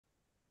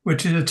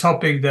which is a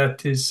topic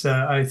that is,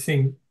 I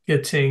think,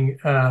 getting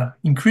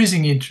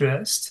increasing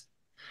interest.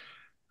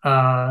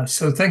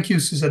 So thank you,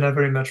 Susanna,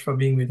 very much for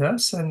being with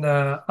us. And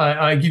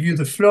I give you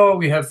the floor.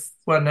 We have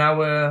 1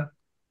 hour,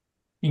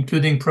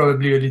 including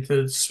probably a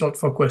little slot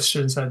for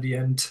questions at the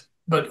end,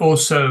 but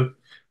also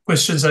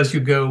questions as you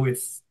go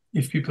if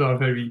people are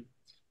very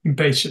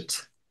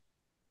impatient.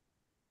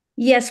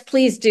 Yes,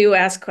 please do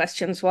ask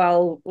questions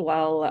while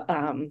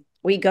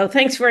we go.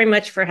 Thanks very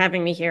much for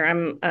having me here.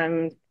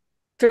 I'm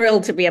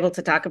thrilled to be able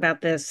to talk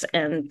about this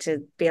and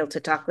to be able to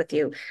talk with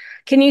you.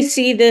 Can you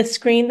see the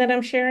screen that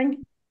I'm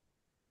sharing?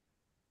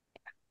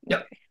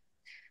 Yep.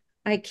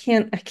 I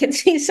can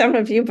see some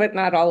of you, but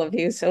not all of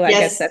you. So I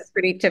guess Yes. that's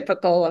pretty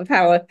typical of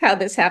how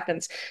this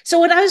happens. So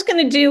what I was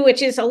going to do,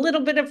 which is a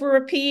little bit of a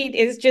repeat,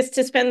 is just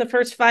to spend the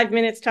first 5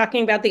 minutes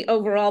talking about the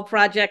overall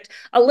project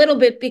a little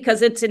bit,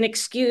 because it's an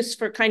excuse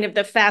for kind of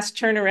the fast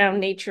turnaround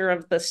nature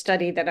of the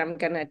study that I'm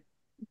going to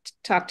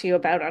talk to you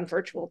about on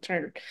virtual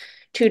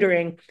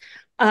tutoring.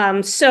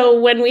 So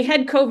when we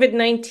had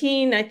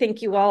COVID-19, I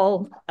think you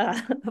all,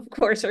 of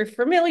course, are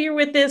familiar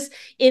with this.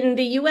 In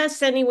the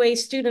US anyway,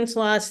 students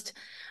lost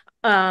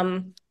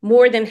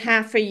more than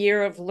half a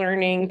year of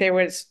learning. There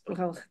was,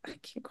 well, I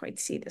can't quite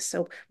see this.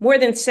 So more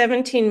than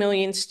 17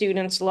 million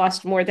students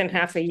lost more than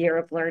half a year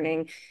of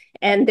learning.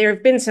 And there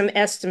have been some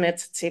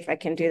estimates. Let's see if I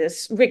can do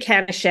this. Rick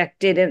Hanishek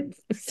did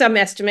some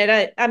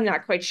estimate. I'm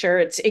not quite sure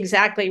it's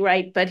exactly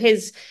right, but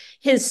his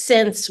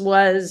sense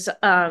was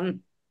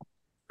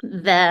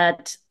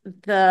that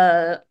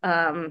the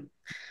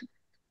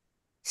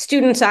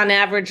students on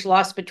average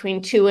lost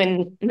between 2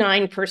 and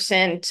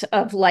 9%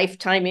 of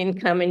lifetime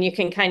income. And you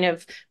can kind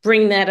of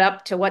bring that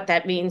up to what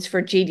that means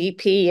for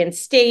GDP in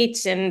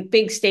states, and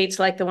big states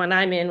like the one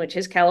I'm in, which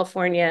is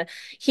California,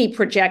 he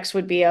projects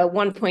would be a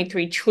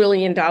 $1.3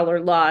 trillion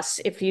loss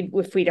if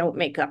we don't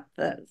make up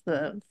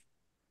the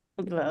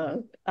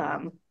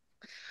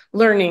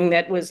learning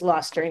that was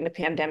lost during the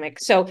pandemic.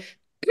 So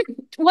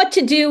what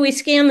to do, we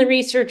scanned the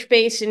research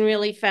base and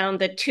really found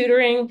that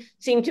tutoring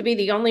seemed to be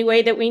the only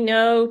way that we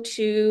know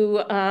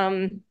to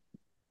kind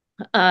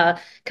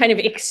of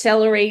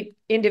accelerate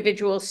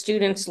individual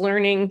students'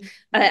 learning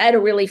at a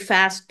really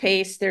fast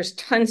pace. There's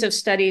tons of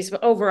studies,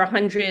 over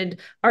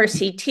 100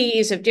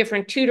 RCTs of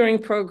different tutoring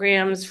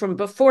programs from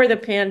before the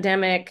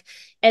pandemic,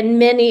 and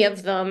many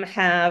of them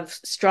have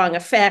strong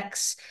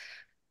effects,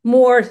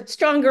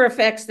 stronger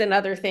effects than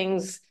other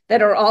things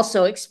that are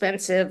also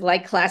expensive,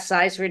 like class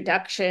size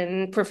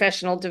reduction,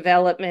 professional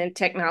development,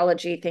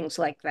 technology, things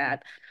like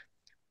that.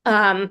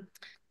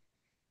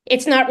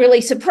 It's not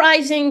really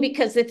surprising,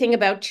 because the thing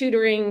about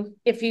tutoring,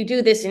 if you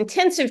do this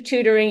intensive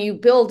tutoring, you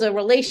build a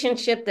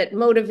relationship that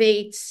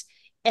motivates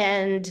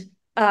and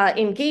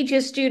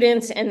engages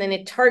students, and then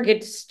it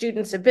targets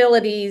students'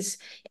 abilities.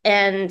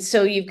 And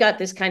so you've got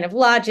this kind of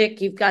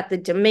logic, you've got the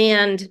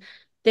demand.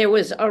 There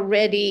was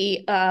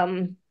already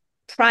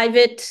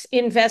private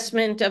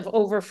investment of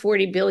over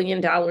 $40 billion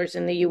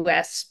in the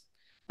US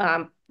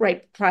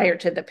right prior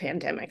to the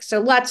pandemic.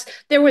 So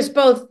there was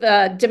both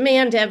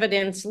demand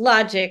evidence,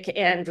 logic,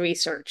 and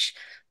research.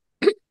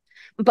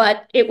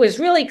 But it was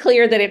really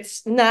clear that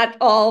it's not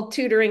all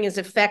tutoring is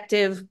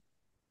effective.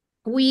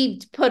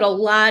 We put a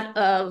lot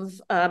of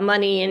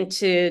money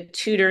into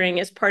tutoring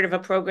as part of a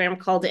program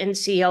called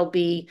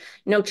NCLB,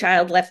 No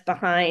Child Left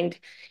Behind,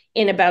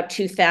 in about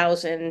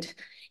 2000.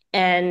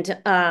 And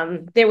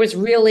there was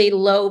really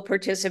low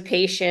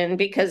participation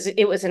because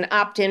it was an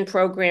opt-in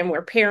program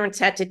where parents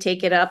had to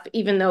take it up.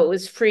 Even though it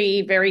was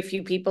free, very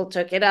few people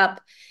took it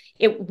up.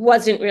 It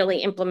wasn't really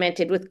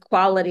implemented with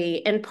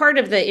quality. And part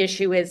of the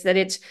issue is that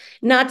it's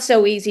not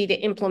so easy to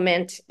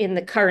implement in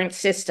the current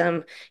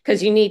system,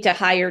 because you need to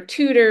hire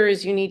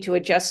tutors, you need to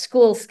adjust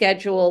school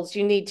schedules,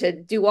 you need to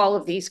do all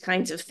of these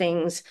kinds of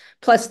things.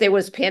 Plus there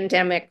was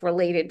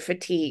pandemic-related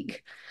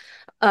fatigue.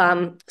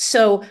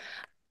 So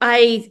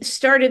I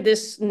started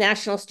this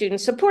National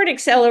Student Support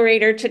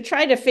Accelerator to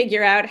try to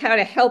figure out how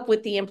to help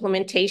with the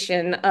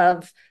implementation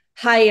of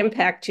high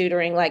impact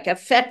tutoring, like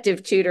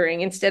effective tutoring,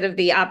 instead of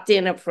the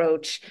opt-in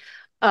approach.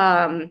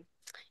 And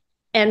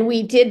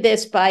we did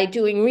this by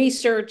doing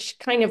research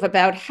kind of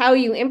about how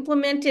you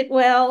implement it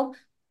well,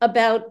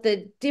 about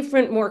the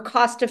different, more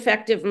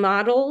cost-effective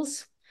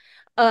models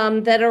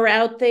that are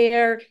out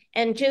there,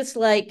 and just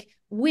like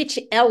which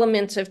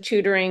elements of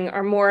tutoring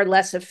are more or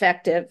less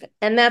effective.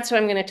 And that's what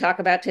I'm going to talk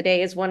about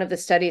today, is one of the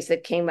studies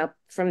that came up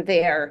from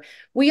there.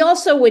 We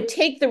also would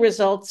take the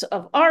results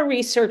of our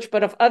research,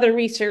 but of other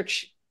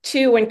research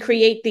too, and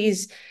create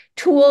these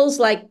tools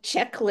like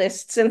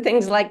checklists and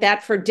things like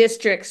that for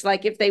districts.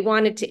 Like if they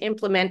wanted to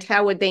implement,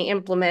 how would they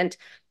implement?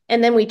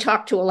 And then we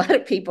talked to a lot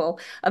of people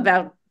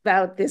about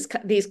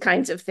these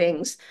kinds of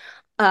things.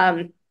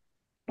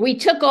 We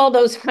took all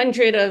those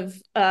 100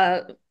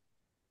 of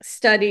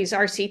studies,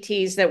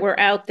 RCTs that were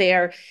out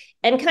there,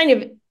 and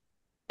kind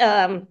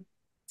of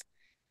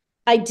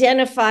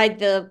identified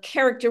the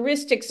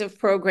characteristics of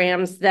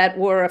programs that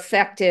were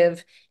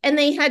effective. And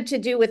they had to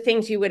do with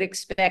things you would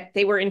expect.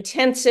 They were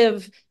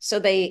intensive, so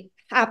they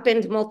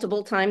happened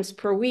multiple times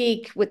per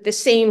week with the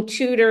same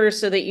tutor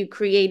so that you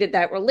created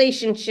that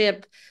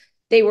relationship.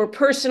 They were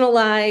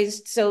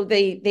personalized, so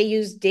they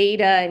used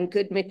data and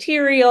good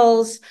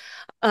materials.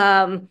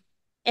 And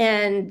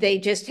they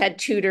just had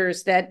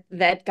tutors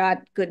that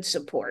got good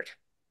support.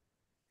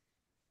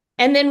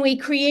 And then we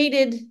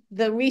created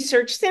the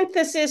research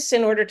synthesis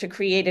in order to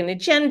create an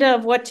agenda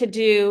of what to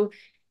do.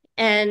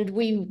 And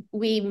we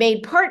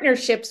made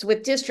partnerships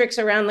with districts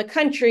around the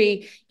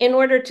country in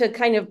order to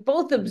kind of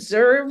both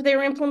observe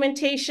their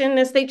implementation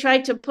as they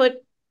tried to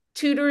put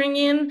tutoring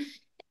in,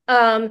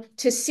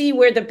 to see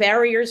where the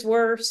barriers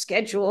were.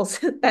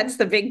 Schedules, that's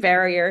the big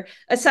barrier.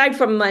 Aside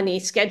from money,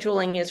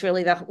 scheduling is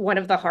really one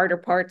of the harder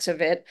parts of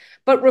it.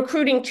 But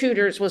recruiting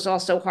tutors was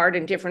also hard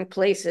in different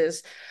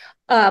places.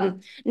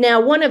 Now,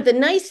 one of the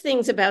nice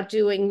things about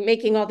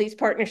making all these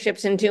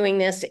partnerships and doing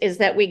this is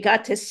that we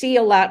got to see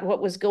a lot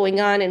what was going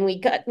on, and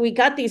we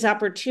got these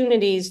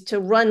opportunities to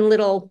run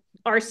little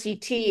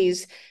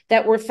RCTs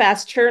that were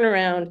fast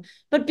turnaround.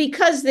 But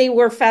because they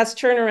were fast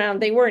turnaround,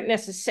 they weren't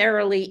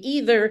necessarily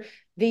either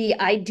the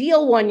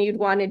ideal one you'd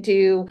want to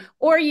do,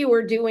 or you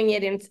were doing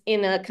it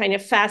in a kind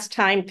of fast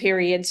time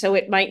period, so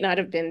it might not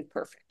have been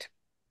perfect.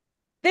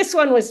 This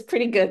one was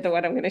pretty good, the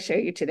one I'm going to show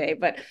you today.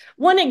 But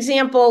one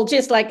example,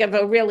 just like of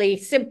a really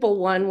simple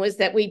one, was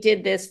that we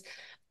did this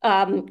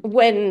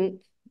when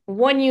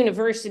one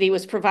university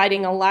was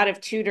providing a lot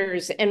of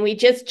tutors, and we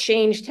just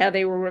changed how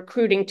they were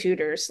recruiting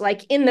tutors.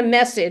 Like in the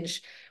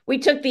message, we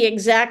took the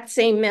exact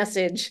same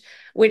message,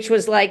 which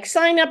was like,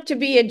 sign up to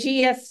be a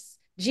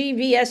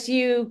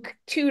GVSU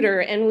tutor,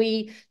 and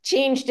we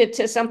changed it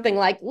to something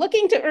like,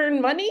 looking to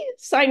earn money,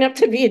 sign up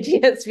to be a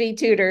GSV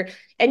tutor.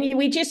 And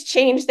we just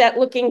changed that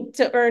looking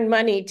to earn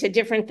money to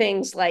different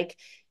things like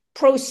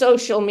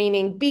pro-social,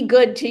 meaning be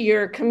good to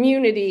your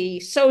community,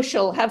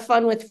 social, have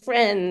fun with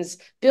friends,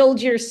 build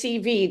your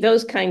CV,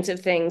 those kinds of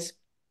things.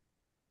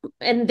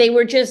 And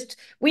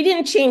we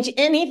didn't change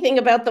anything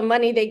about the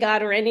money they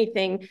got or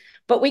anything,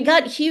 but we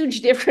got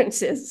huge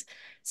differences.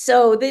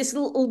 So this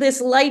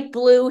light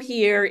blue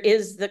here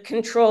is the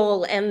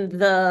control, and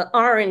the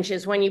orange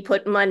is when you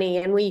put money.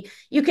 And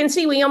you can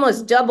see we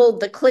almost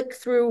doubled the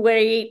click-through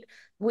rate.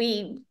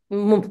 We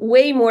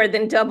way more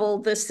than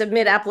doubled the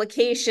submit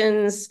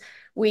applications.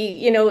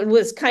 It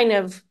was kind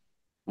of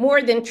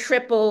more than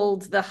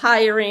tripled the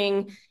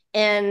hiring,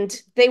 and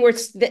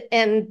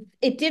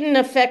it didn't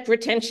affect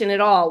retention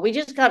at all. We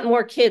just got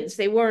more kids.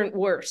 They weren't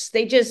worse.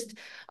 They just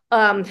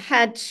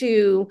had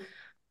to,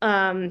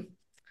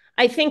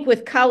 I think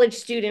with college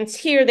students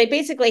here, they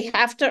basically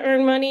have to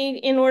earn money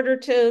in order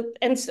to,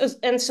 and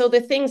so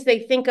the things they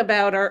think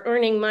about are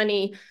earning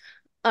money.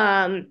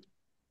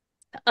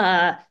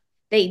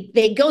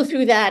 They go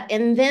through that,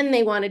 and then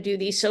they want to do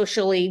these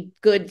socially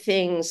good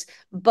things.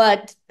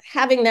 But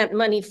having that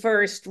money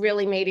first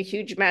really made a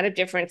huge amount of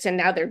difference, and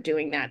now they're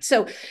doing that.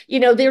 So,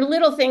 there are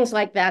little things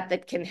like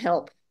that can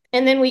help.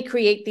 And then we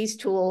create these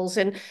tools,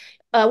 and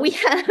we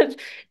have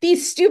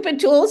these stupid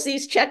tools,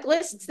 these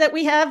checklists that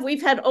we have.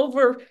 We've had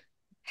over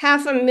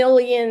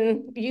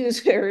 500,000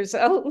 users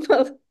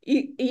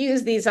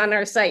use these on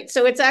our site.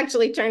 So it's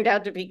actually turned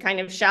out to be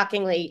kind of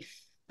shockingly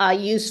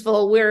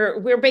useful.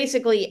 We're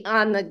basically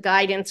on the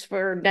guidance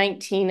for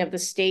 19 of the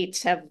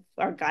states have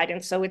our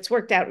guidance. So it's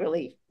worked out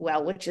really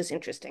well, which is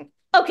interesting.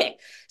 Okay,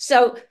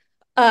 so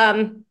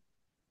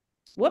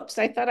whoops,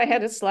 I thought I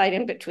had a slide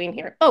in between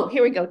here. Oh,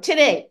 here we go.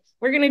 Today,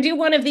 we're going to do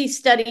one of these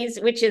studies,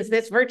 which is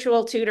this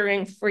virtual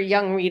tutoring for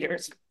young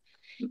readers.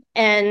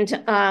 And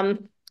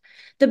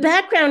the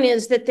background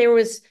is that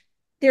there's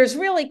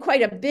really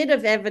quite a bit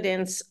of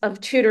evidence of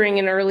tutoring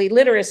in early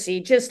literacy,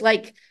 just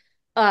like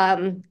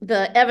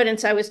the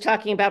evidence I was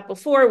talking about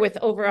before with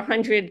over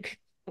 100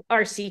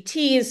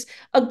 RCTs.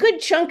 A good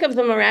chunk of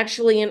them are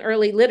actually in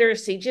early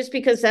literacy, just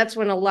because that's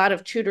when a lot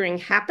of tutoring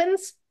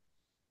happens.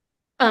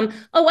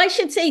 I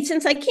should say,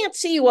 since I can't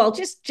see you all,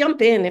 just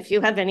jump in if you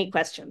have any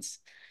questions.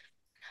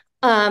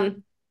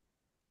 And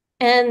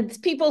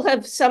people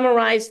have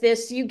summarized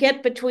this. You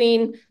get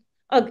between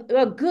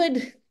a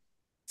good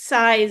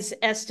size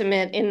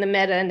estimate in the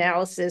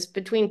meta-analysis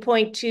between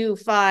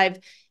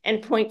 0.25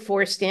 and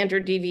 0.4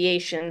 standard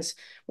deviations.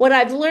 What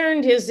I've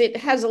learned is it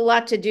has a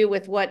lot to do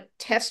with what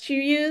test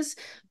you use,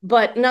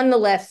 but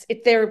nonetheless,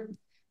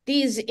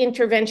 these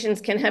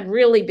interventions can have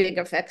really big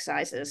effect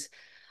sizes.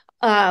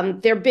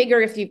 They're bigger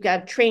if you've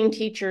got trained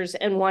teachers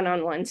and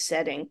one-on-one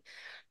setting.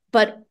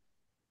 But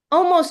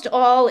almost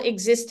all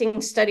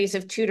existing studies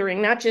of tutoring,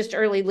 not just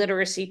early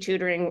literacy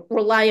tutoring,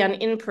 rely on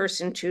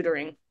in-person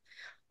tutoring.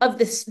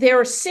 There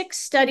are 6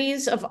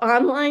 studies of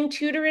online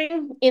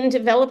tutoring in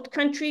developed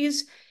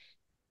countries.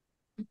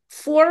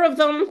 4 of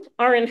them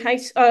are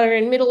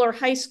in middle or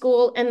high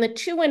school, and the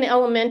 2 in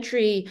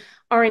elementary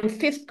are in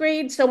 5th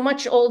grade, so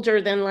much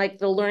older than like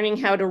the learning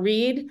how to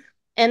read,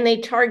 and they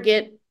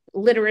target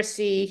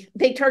literacy.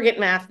 They target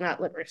math,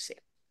 not literacy.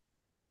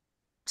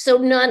 So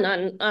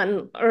none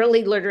on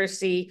early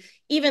literacy,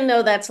 even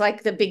though that's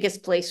like the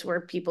biggest place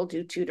where people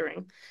do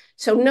tutoring.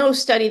 So no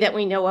study that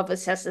we know of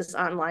assesses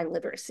online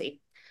literacy.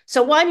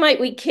 So why might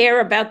we care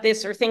about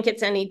this or think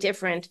it's any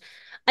different?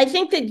 I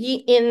think that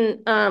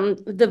in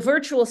the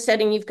virtual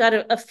setting, you've got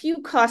a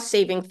few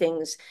cost-saving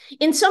things.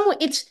 In some way,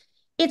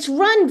 it's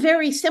run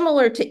very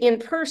similar to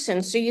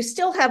in-person. So you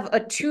still have a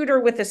tutor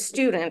with a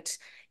student.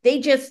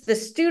 The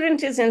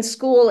student is in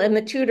school and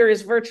the tutor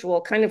is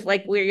virtual, kind of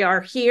like we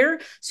are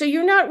here. So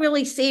you're not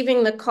really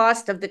saving the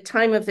cost of the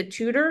time of the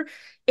tutor,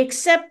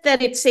 except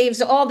that it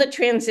saves all the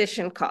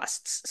transition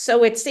costs.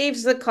 So it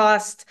saves the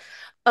cost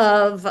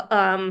of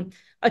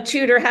a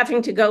tutor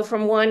having to go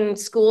from one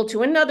school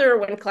to another,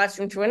 one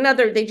classroom to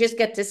another. They just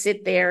get to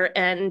sit there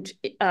and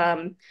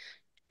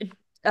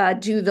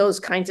do those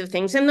kinds of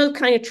things. And those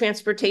kind of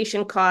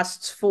transportation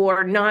costs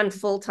for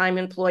non-full-time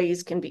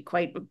employees can be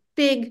quite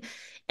big.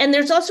 And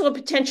there's also a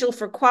potential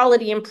for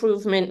quality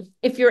improvement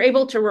if you're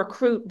able to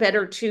recruit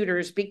better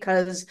tutors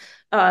because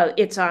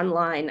it's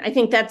online. I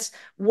think that's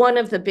one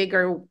of the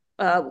bigger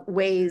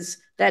ways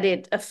that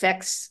it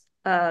affects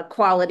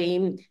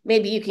quality.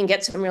 Maybe you can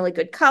get some really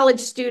good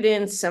college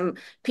students, some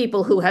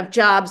people who have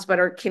jobs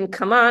but can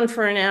come on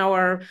for an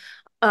hour.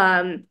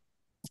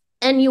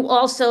 And you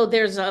also,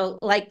 there's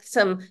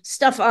some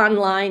stuff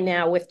online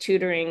now with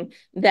tutoring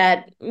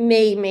that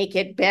may make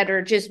it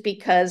better just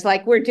because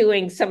we're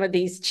doing a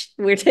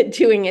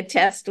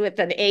test with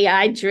an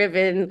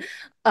AI-driven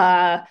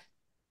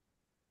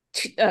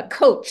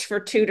coach for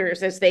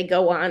tutors as they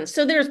go on.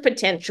 So there's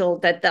potential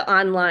that the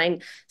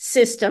online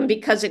system,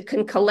 because it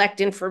can collect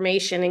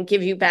information and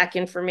give you back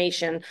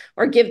information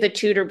or give the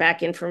tutor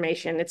back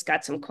information, it's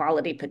got some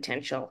quality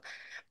potential.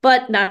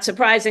 But not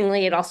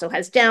surprisingly, it also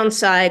has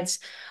downsides.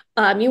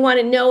 You want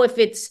to know if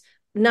it's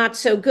not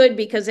so good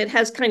because it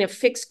has kind of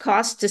fixed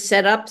costs to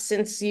set up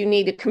since you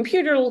need a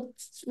computer,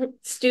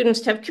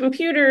 students to have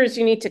computers,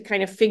 you need to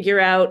kind of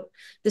figure out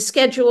the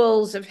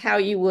schedules of how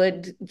you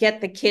would get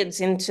the kids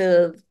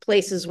into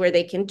places where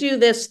they can do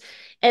this.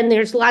 And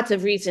there's lots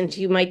of reasons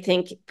you might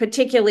think,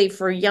 particularly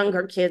for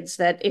younger kids,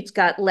 that it's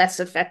got less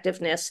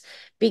effectiveness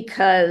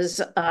because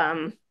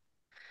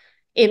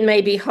it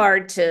may be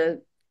hard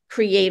to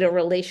create a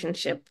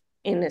relationship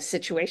in a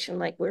situation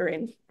like we're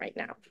in right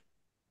now.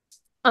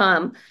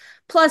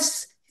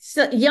 Plus,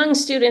 young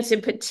students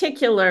in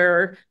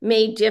particular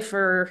may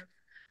differ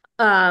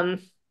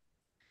from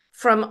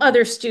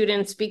other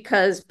students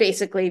because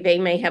basically they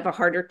may have a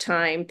harder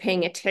time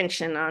paying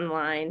attention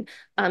online.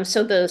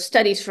 So the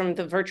studies from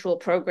the virtual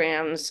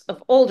programs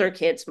of older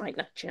kids might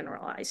not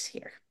generalize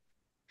here.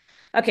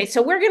 Okay,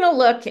 so we're going to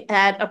look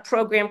at a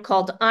program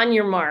called On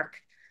Your Mark,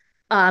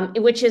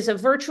 which is a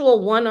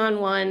virtual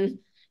one-on-one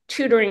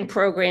tutoring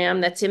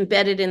program that's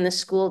embedded in the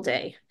school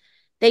day.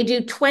 They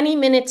do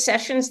 20-minute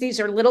sessions. These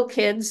are little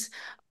kids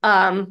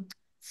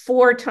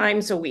 4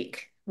 times a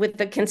week with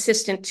the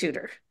consistent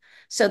tutor.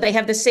 So they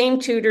have the same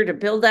tutor to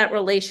build that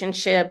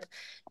relationship.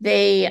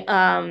 They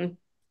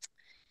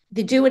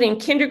do it in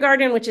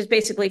kindergarten, which is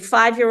basically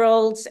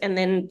 5-year-olds, and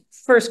then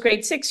first grade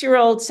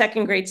 6-year-olds,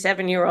 second grade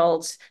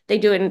 7-year-olds. They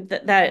do it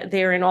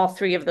they're in all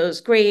 3 of those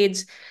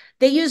grades.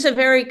 They use a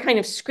very kind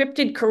of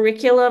scripted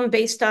curriculum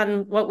based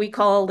on what we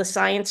call the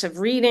science of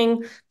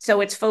reading.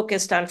 So it's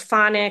focused on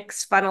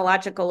phonics,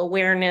 phonological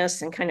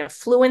awareness, and kind of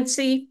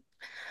fluency.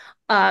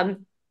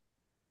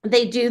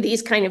 They do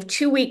these kind of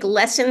 2-week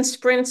lesson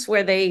sprints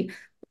where they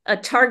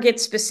target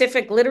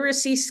specific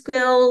literacy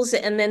skills,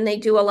 and then they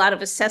do a lot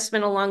of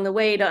assessment along the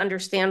way to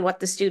understand what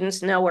the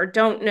students know or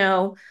don't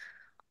know.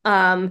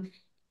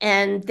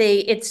 And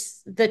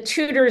the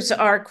tutors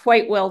are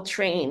quite well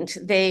trained.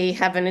 They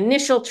have an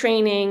initial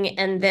training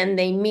and then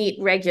they meet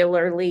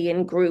regularly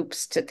in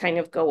groups to kind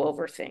of go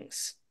over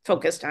things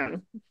focused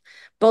on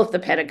both the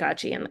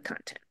pedagogy and the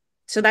content.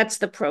 So that's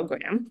the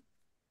program.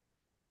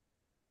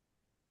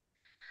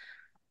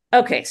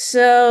 Okay,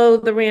 so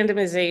the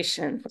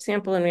randomization,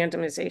 sample and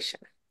randomization.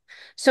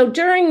 So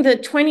during the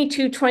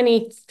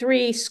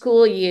 22-23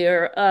 school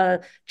year, a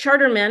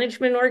charter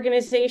management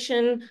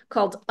organization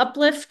called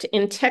Uplift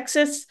in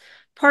Texas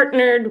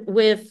partnered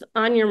with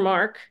On Your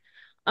Mark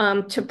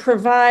to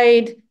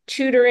provide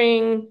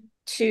tutoring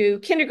to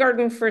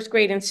kindergarten, first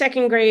grade, and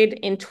second grade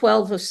in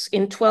 12 of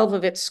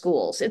its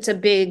schools. It's a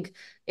big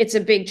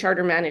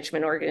charter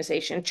management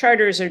organization.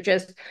 Charters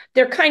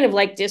they're kind of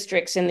like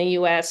districts in the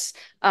US,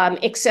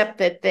 except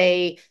that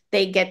they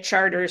get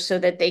charters so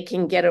that they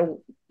can get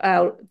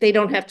they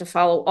don't have to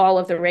follow all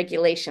of the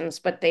regulations,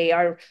 but they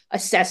are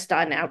assessed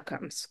on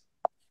outcomes.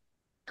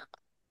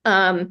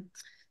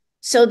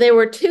 So there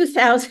were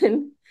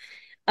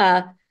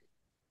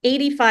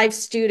 2,085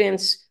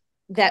 students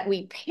that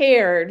we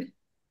paired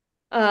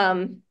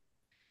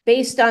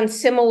based on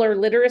similar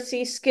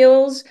literacy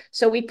skills.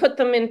 So we put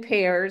them in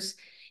pairs,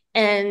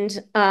 and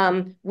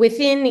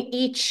within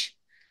each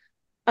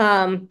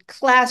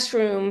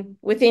classroom,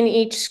 within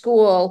each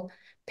school,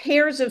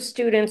 pairs of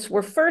students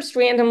were first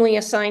randomly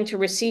assigned to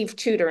receive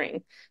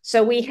tutoring.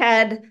 So we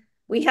have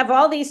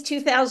all these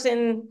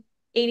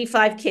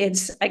 2,085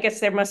 kids. I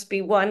guess there must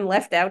be one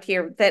left out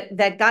here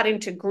that got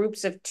into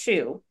groups of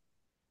 2.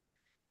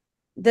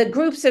 The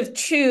groups of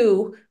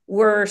 2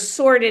 were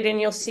sorted,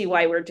 and you'll see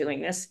why we're doing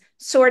this,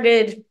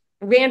 sorted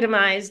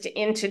randomized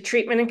into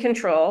treatment and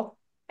control.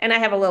 And I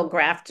have a little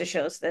graph to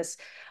show us this.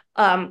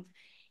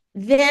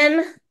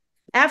 Then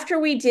after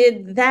we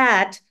did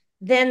that,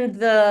 then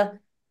the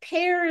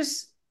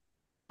pairs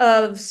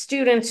of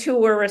students who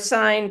were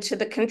assigned to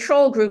the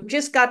control group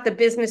just got the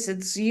business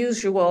as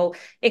usual,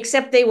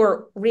 except they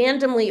were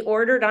randomly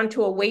ordered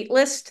onto a wait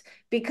list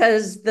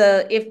because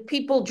if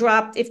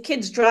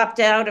kids dropped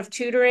out of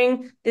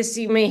tutoring,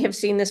 you may have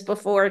seen this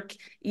before,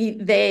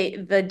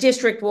 the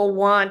district will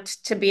want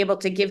to be able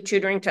to give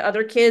tutoring to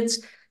other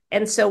kids.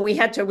 And so we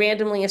had to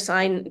randomly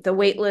assign the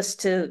wait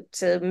list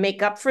to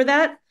make up for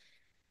that.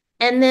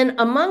 And then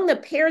among the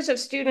pairs of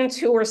students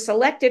who were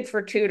selected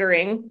for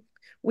tutoring,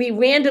 we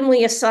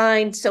randomly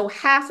assigned, so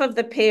half of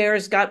the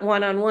pairs got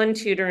one-on-one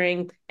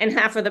tutoring and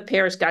half of the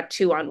pairs got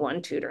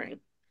two-on-one tutoring.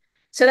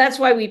 So that's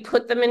why we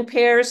put them in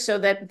pairs, so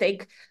that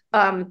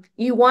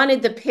you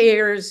wanted the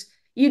pairs,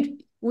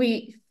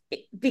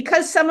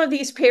 because some of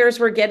these pairs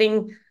were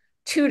getting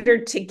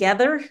tutored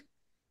together,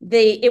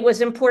 it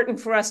was important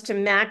for us to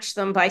match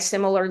them by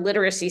similar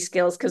literacy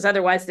skills, because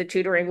otherwise the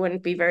tutoring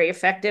wouldn't be very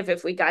effective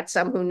if we got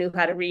some who knew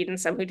how to read and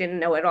some who didn't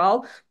know at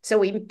all. So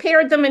we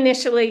paired them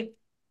initially.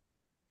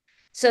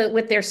 So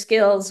with their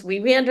skills,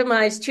 we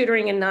randomized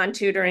tutoring and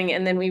non-tutoring,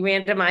 and then we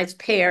randomized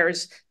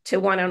pairs to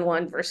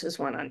one-on-one versus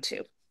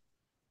one-on-two.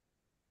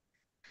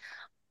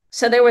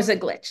 So there was a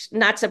glitch.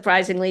 Not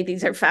surprisingly,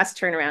 these are fast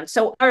turnaround.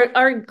 So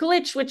our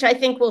glitch, which I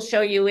think will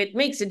show you, it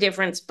makes a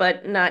difference,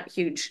 but not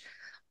huge,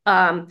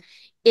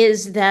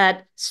 is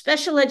that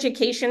special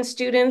education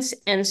students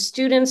and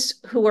students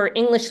who are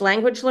English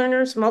language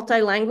learners,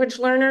 multi-language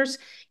learners,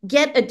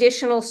 get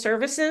additional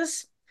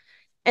services,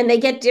 and they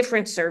get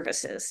different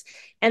services.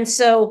 And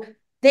so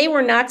they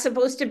were not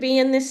supposed to be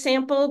in this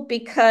sample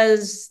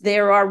because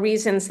there are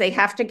reasons they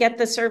have to get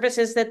the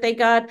services that they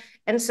got.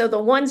 And so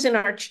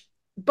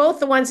both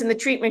the ones in the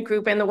treatment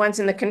group and the ones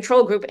in the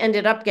control group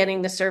ended up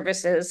getting the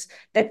services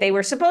that they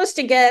were supposed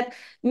to get,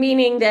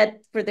 meaning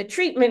that for the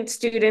treatment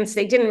students,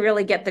 they didn't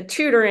really get the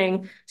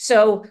tutoring.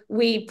 So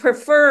we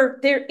prefer,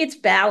 it's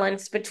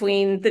balanced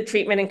between the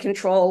treatment and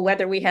control,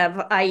 whether we have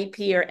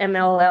IEP or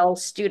MLL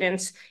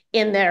students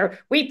in there.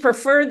 We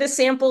prefer the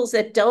samples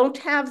that don't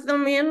have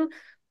them in,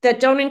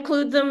 that don't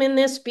include them in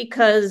this,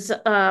 because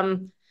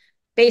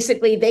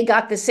basically they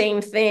got the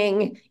same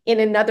thing in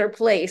another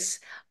place.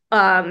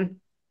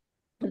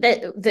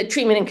 The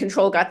treatment and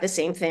control got the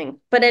same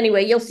thing. But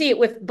anyway, you'll see it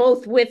with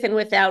both with and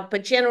without,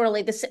 but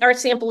generally our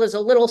sample is a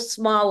little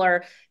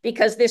smaller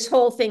because this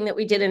whole thing that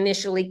we did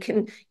initially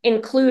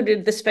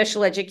included the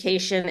special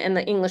education and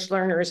the English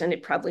learners, and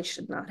it probably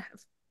should not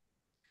have.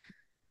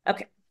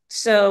 Okay,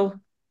 so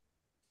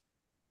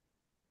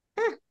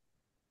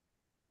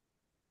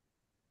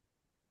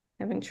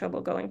having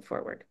trouble going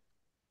forward.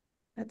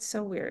 That's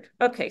so weird.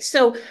 Okay,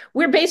 so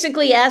we're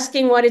basically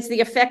asking what is the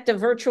effect of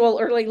virtual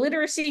early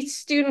literacy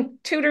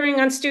student tutoring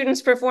on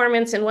students'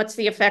 performance, and what's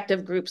the effect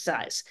of group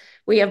size?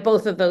 We have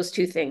both of those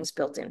two things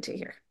built into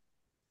here.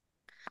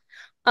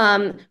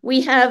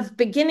 We have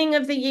beginning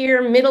of the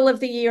year, middle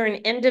of the year,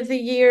 and end of the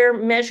year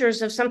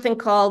measures of something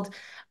called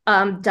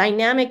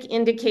dynamic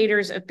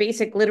indicators of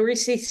basic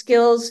literacy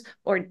skills,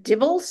 or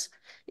DIBELS.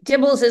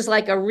 DIBELS is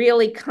like a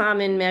really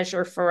common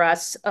measure for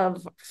us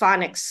of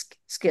phonics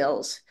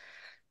skills.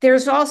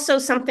 There's also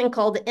something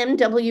called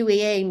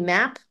MWEA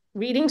MAP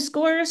reading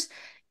scores,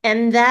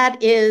 and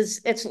that is,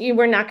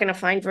 we're not going to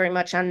find very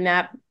much on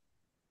MAP.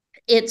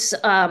 It's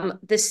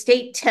the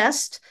state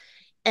test,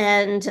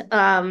 and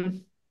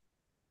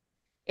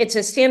it's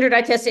a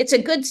standardized test. It's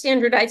a good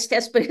standardized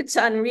test, but it's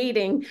on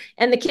reading,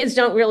 and the kids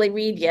don't really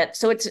read yet.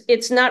 So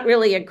it's not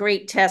really a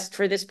great test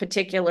for this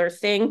particular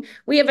thing.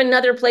 We have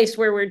another place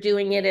where we're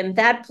doing it, and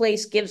that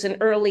place gives an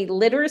early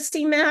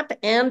literacy map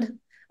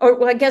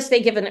well, I guess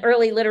they give an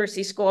early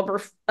literacy score.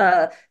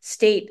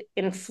 State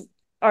in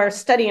our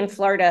study in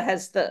Florida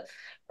has the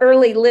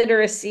early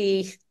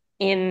literacy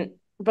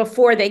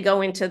before they go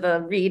into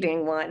the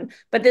reading one,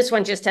 but this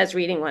one just has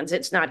reading ones.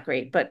 It's not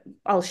great, but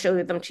I'll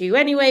show them to you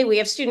anyway. We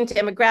have student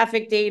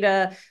demographic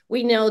data.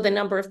 We know the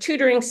number of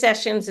tutoring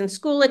sessions and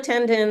school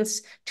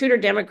attendance, tutor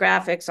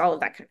demographics, all of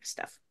that kind of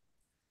stuff.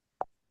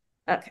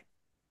 Okay,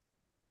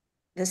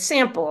 the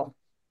sample.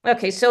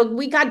 Okay, so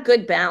we got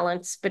good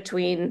balance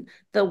between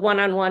the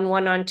one-on-one,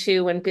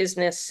 one-on-two, and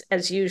business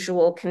as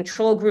usual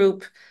control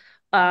group.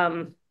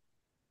 None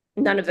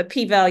of the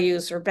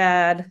p-values are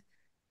bad.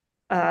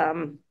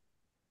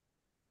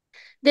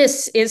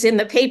 This is in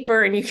the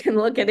paper, and you can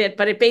look at it,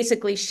 but it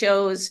basically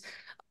shows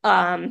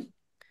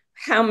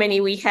how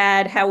many we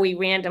had, how we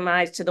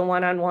randomized to the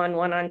one-on-one,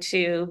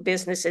 one-on-two,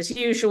 business as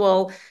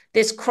usual,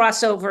 this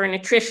crossover and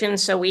attrition.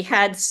 So we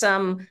had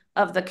some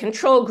of the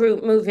control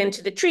group move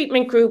into the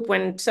treatment group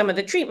when some of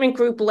the treatment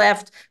group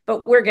left,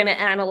 but we're going to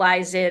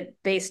analyze it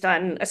based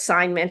on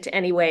assignment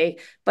anyway,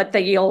 but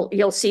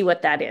you'll see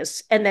what that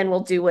is. And then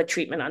we'll do a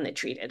treatment on the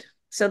treated.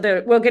 So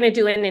we're going to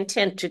do an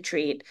intent to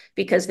treat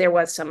because there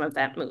was some of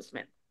that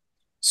movement.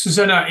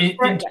 Susanna,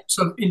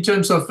 in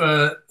terms of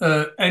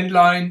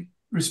end-line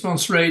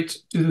response rate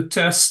to the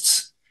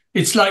tests,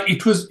 it's like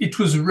it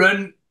was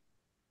run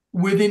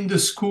within the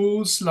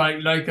schools,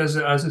 like as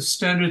a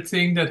standard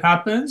thing that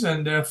happens,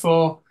 and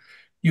therefore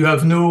you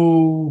have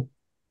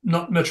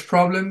not much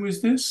problem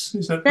with this?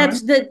 Is that right?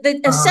 That's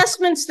the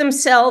assessments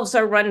themselves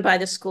are run by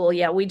the school.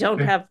 Yeah, we don't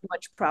Okay. have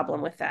much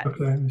problem with that.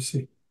 Okay, let me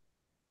see.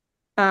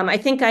 I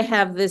think I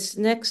have this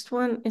next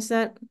one. Is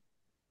that?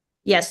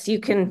 Yes, you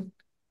can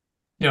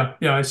Yeah,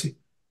 I see.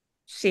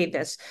 see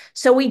this.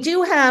 So we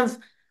do have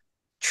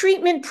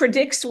treatment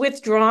predicts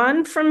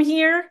withdrawn from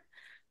here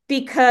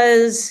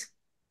because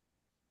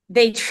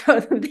they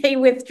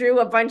withdrew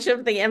a bunch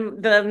of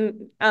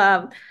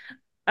the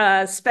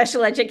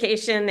special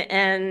education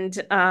and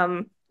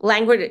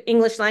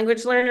English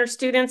language learner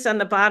students on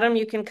the bottom.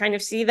 You can kind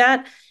of see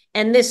that.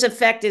 And this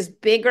effect is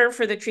bigger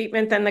for the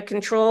treatment than the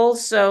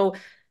controls. So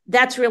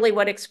that's really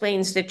what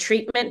explains the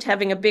treatment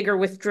having a bigger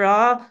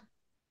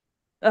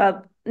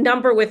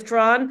number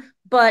withdrawn.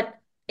 But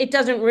it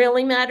doesn't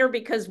really matter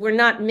because we're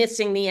not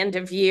missing the end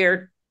of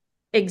year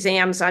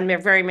exams on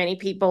very many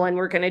people, and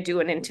we're going to do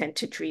an intent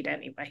to treat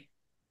anyway.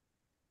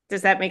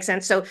 Does that make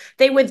sense? So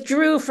they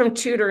withdrew from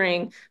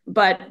tutoring,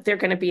 but they're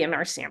going to be in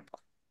our sample.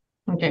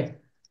 Okay.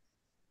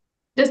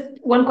 Just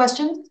one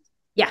question.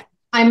 Yeah.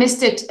 I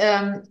missed it.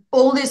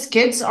 All these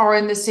kids are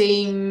in the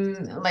same,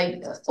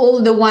 like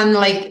all the one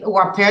like who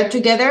are paired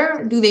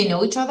together. Do they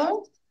know each other?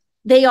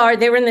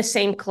 They're in the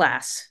same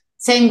class.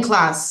 Same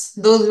class,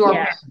 those who are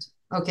paired.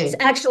 Okay.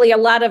 Actually, a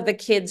lot of the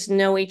kids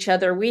know each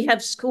other. We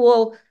have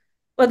school,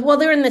 well,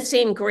 they're in the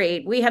same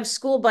grade. We have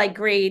school by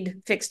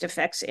grade fixed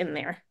effects in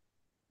there.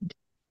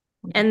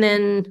 And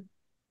then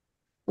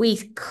we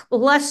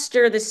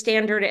cluster the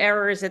standard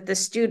errors at the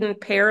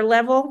student pair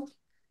level.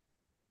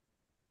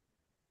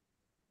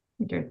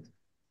 Okay.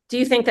 Do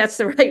you think that's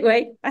the right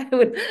way?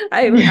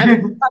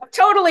 I'm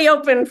totally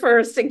open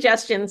for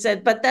suggestions,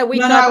 but that we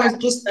No, I was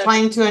just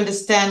trying to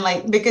understand,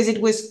 like, because it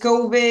was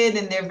COVID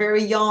and they're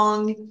very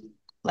young,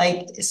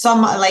 like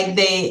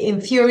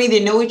in theory,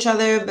 they know each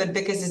other, but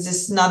because it's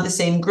just not the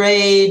same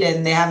grade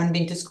and they haven't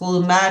been to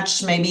school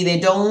much, maybe they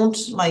don't,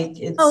 like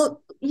it's. Oh,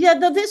 yeah,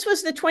 this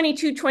was the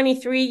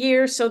 22-23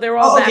 year, so they're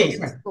all back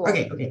in school.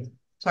 Okay.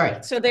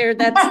 Sorry. So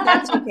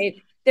that's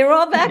okay. They're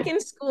all back in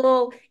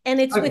school, and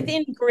it's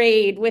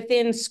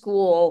within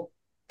school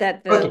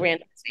that the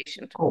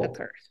randomization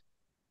occurs.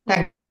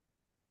 Thanks.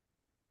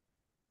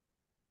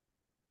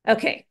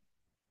 Okay.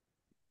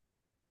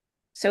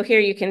 So here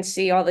you can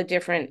see all the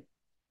different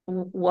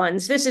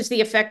ones. This is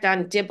the effect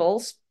on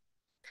dibbles.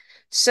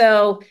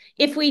 So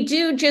if we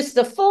do just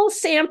the full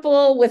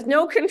sample with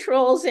no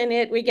controls in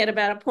it, we get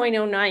about a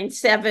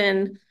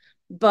 0.097,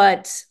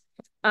 but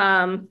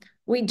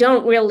we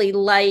don't really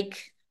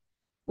like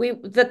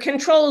the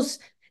controls.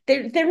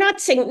 They're not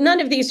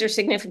none of these are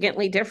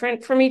significantly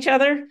different from each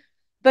other,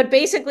 but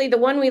basically the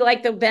one we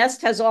like the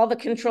best has all the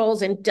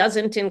controls and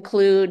doesn't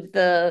include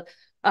the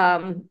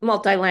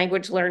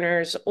multi-language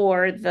learners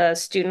or the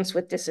students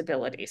with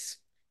disabilities,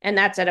 and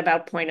that's at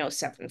about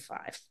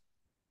 0.075.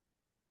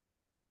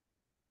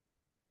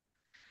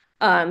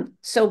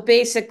 So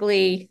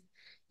basically,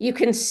 you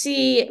can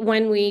see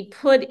when we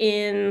put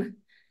in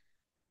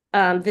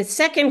the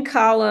second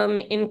column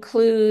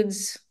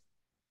includes,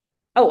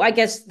 I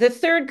guess the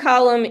third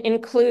column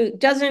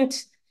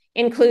doesn't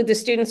include the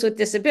students with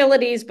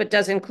disabilities, but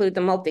does include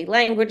the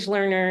multi-language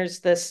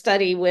learners. The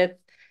study with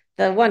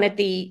the one at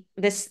the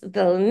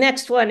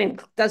next one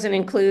doesn't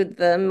include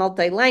the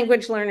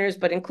multi-language learners,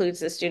 but includes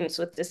the students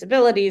with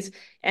disabilities.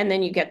 And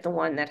then you get the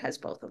one that has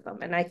both of them.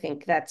 And I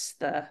think that's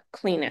the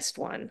cleanest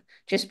one,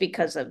 just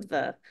because of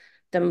the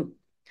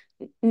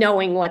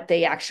knowing what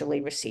they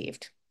actually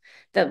received.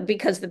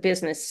 Because the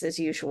business as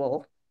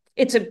usual,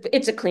 it's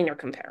a cleaner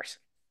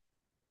comparison.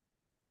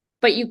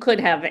 But you could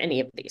have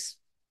any of these.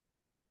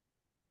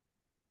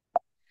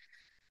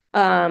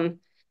 Then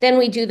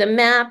we do the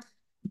map.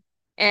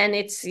 And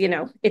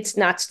it's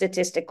not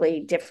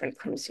statistically different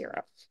from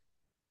 0.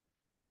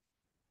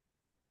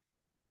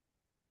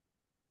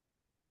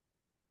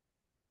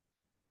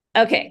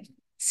 Okay,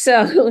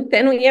 so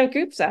then we have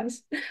group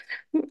size.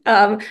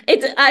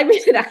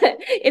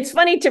 It's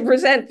funny to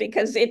present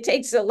because it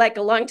takes a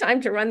long time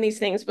to run these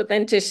things, but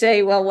then to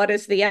say, well, what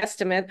is the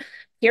estimate?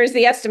 Here's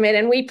the estimate,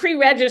 and we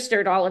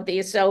pre-registered all of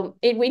these, so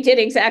we did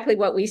exactly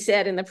what we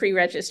said in the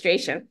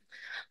pre-registration.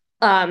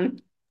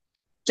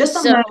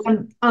 Just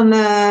on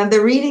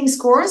the reading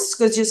scores,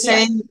 because you're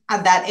saying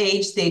at that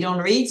age they don't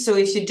read. So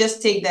if you just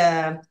take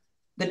the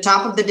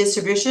top of the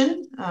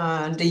distribution,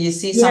 do you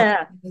see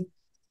something? Yeah.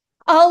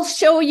 I'll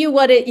show you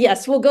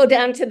we'll go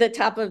down to the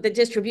top of the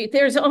distribution.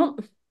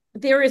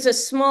 There is a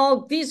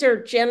small, these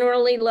are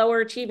generally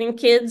lower achieving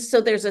kids.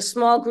 So there's a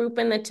small group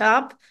in the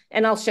top,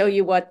 and I'll show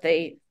you what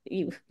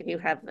you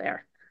have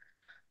there.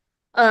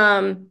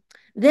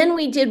 Then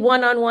we did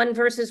 1-on-1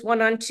 versus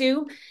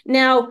 1-on-2.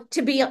 Now,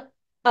 to be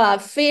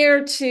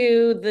fair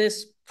to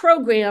this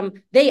program,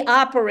 they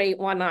operate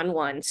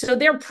 1-on-1. So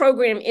their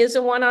program is a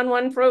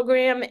 1-on-1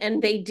 program,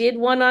 and they did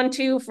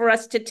 1-on-2 for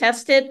us to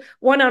test it.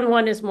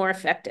 1-on-1 is more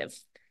effective.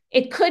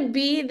 It could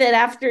be that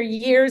after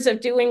years of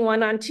doing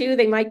 1-on-2,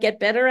 they might get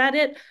better at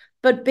it,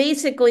 But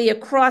basically,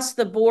 across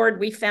the board,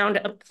 we found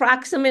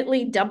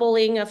approximately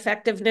doubling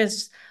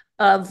effectiveness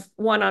of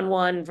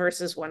one-on-one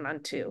versus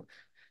one-on-two.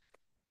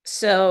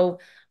 So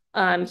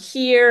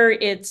here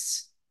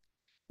it's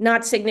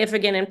not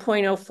significant in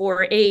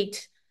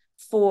 0.048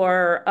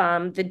 for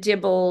the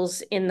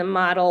dibbles in the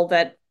model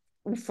that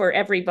for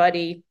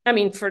everybody, I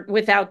mean,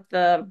 without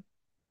the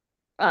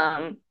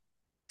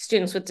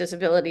students with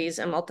disabilities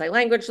and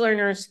multi-language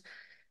learners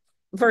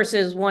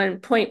versus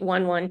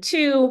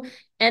 1.112.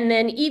 And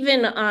then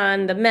even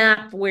on the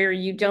map where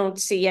you don't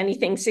see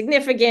anything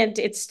significant,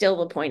 it's still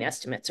the point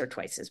estimates are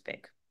twice as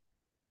big.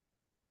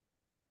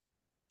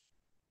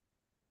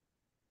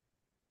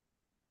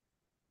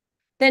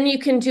 Then you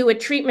can do a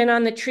treatment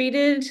on the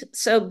treated.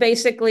 So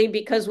basically,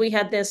 because we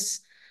had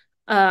this,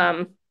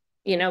 some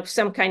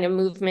kind of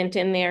movement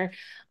in there,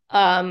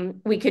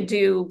 we could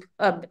do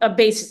a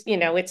base,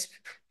 it's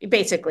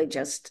basically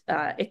just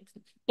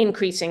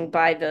increasing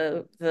by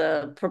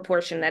the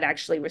proportion that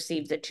actually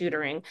received the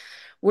tutoring.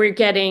 We're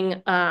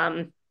getting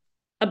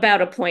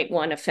about a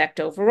 0.1 effect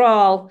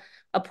overall,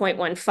 a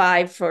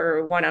 0.15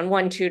 for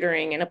one-on-one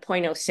tutoring, and a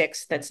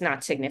 0.06 that's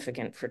not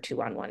significant for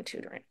two-on-one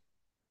tutoring.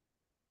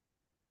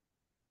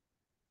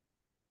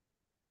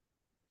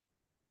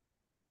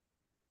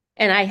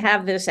 And I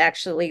have this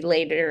actually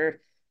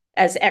later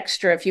as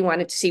extra if you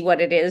wanted to see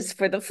what it is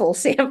for the full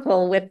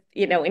sample with,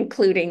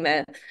 including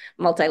the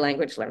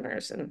multi-language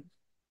learners. And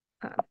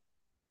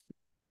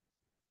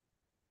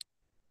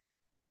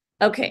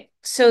okay,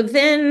 so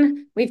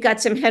then we've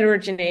got some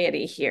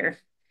heterogeneity here.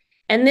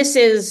 And this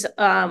is,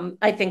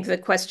 I think, the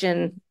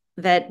question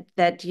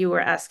that you were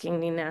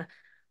asking, Nina.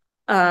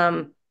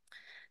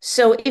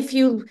 So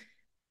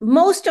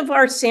most of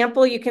our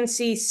sample, you can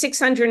see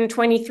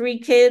 623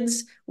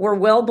 kids were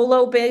well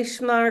below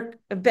benchmark,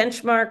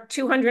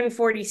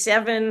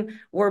 247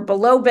 were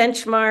below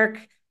benchmark,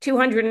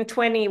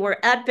 220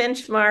 were at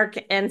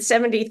benchmark, and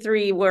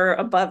 73 were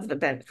above the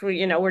bench,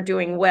 we're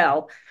doing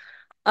well.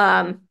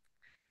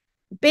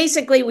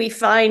 Basically, we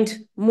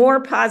find more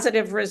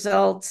positive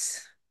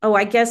results. Oh,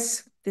 I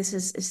guess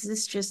is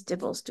this just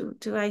dibbles?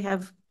 Do I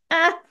have,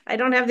 I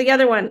don't have the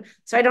other one,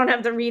 so I don't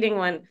have the reading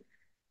one.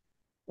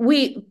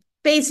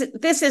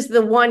 This is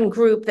the one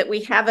group that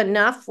we have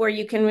enough where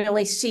you can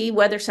really see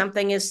whether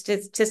something is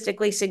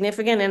statistically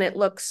significant, and it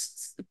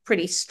looks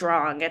pretty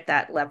strong at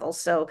that level.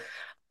 So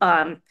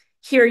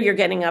here you're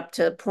getting up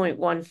to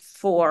 0.14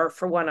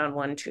 for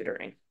one-on-one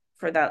tutoring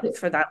for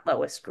that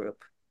lowest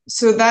group.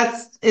 So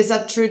is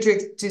that true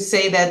to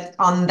say that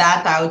on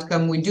that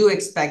outcome, we do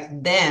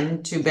expect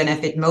them to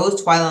benefit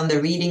most, while on the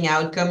reading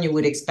outcome, you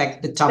would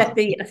expect the top?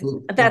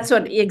 That's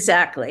what,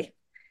 exactly.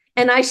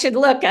 And I should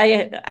look,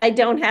 I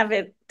don't have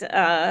it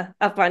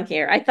up on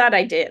here. I thought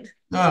I did.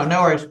 Oh,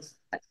 no worries.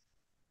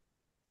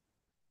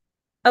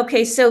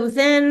 Okay, so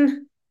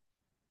then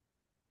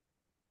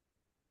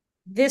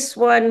this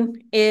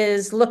one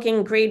is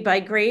looking grade by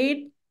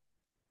grade,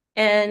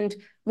 and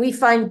we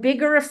find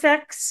bigger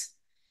effects.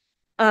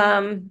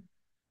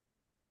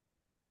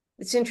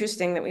 It's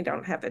interesting that we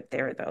don't have it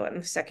there, though, in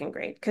the second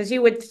grade, because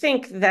you would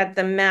think that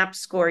the MAP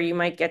score, you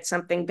might get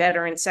something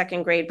better in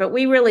second grade, but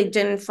we really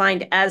didn't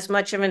find as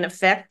much of an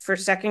effect for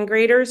second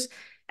graders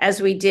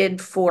as we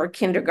did for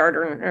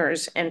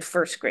kindergartners and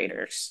first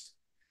graders.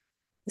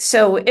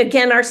 So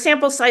again, our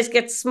sample size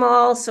gets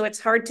small, so it's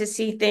hard to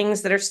see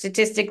things that are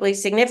statistically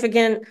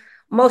significant.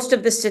 Most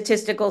of the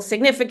statistical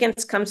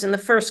significance comes in the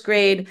first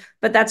grade,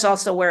 but that's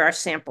also where our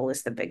sample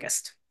is the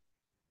biggest.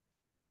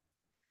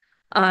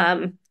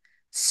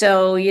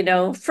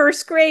 So,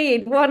 first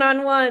grade,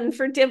 one-on-one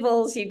for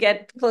dibbles, you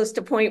get close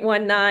to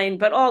 0.19,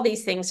 but all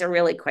these things are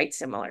really quite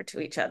similar to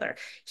each other.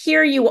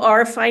 Here you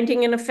are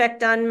finding an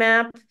effect on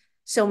MAP.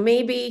 So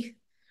maybe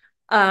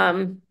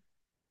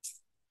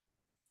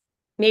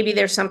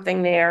there's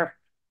something there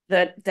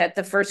that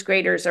the first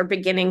graders are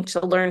beginning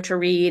to learn to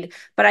read,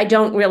 but I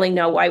don't really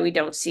know why we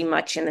don't see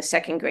much in the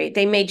second grade.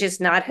 They may just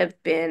not have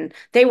been,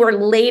 they were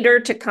later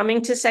to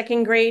coming to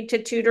second grade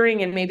to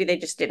tutoring, and maybe they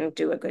just didn't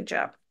do a good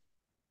job.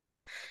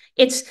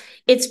 It's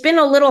been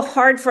a little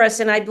hard for us,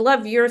 and I'd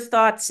love your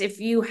thoughts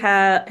if you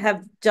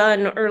have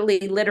done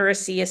early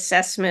literacy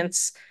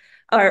assessments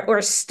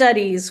or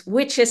studies,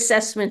 which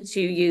assessments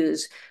you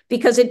use,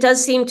 because it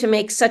does seem to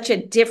make such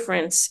a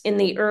difference in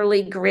the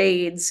early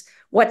grades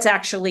what's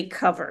actually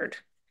covered.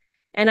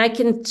 And I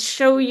can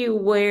show you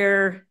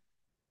where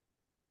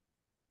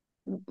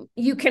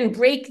you can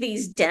break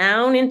these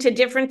down into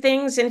different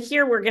things. And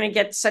here we're going to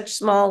get such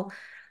small,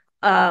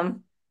 the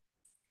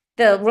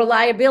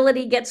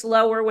reliability gets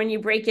lower when you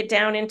break it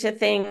down into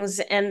things,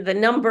 and the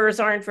numbers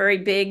aren't very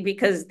big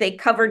because they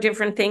cover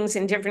different things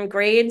in different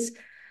grades.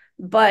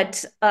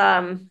 But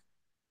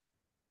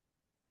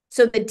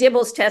so the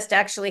Dibbles test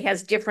actually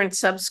has different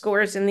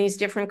subscores in these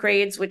different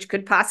grades, which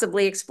could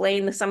possibly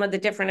explain some of the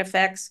different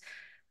effects.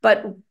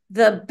 But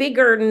the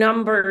bigger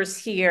numbers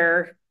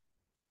here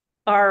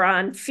are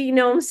on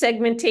phenome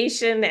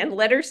segmentation and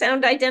letter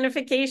sound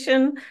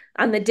identification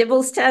on the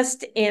Dibbles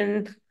test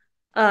in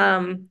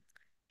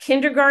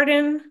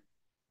kindergarten,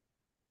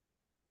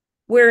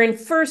 Where in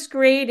first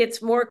grade,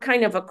 it's more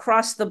kind of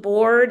across the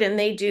board, and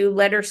they do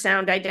letter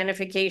sound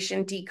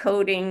identification,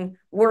 decoding,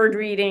 word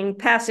reading,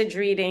 passage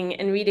reading,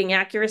 and reading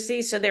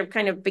accuracy. So they're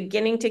kind of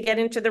beginning to get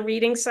into the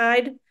reading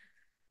side.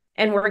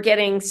 And we're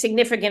getting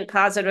significant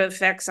positive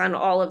effects on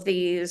all of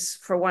these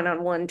for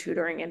one-on-one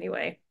tutoring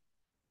anyway.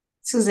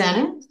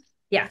 Susanna?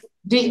 Yeah.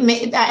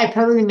 I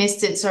probably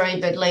missed it,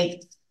 sorry, but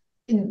like,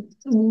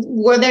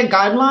 were there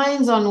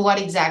guidelines on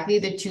what exactly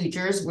the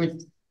tutors were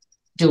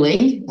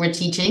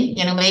teaching?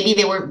 You know, maybe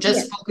they were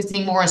just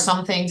focusing more on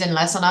some things and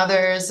less on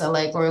others,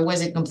 or was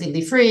it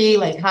completely free?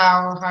 Like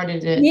how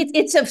did it?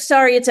 It's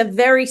a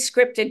very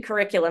scripted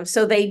curriculum.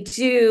 So they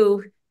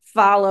do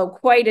follow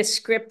quite a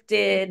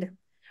scripted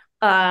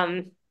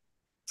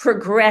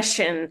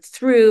progression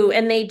through,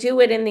 and they do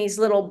it in these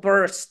little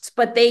bursts,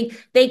 but they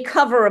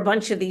cover a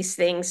bunch of these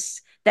things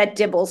that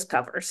Dibbles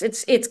covers.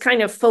 It's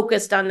kind of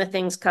focused on the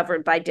things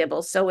covered by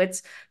Dibbles. So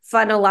it's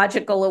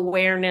phonological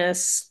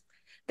awareness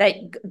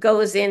that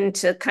goes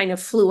into kind of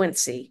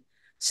fluency.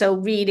 So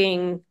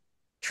reading,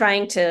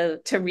 trying to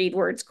read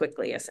words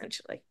quickly,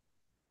 essentially.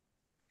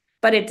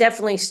 But it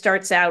definitely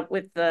starts out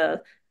with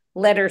the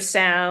letter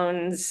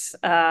sounds,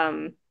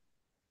 through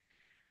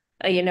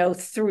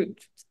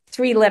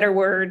three-letter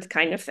word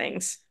kind of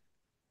things.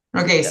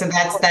 Okay, so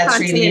that's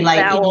really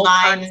like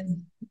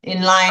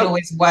in line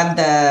with what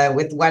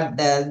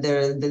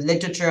the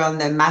literature on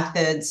the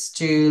methods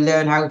to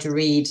learn how to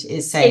read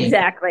is saying.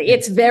 Exactly.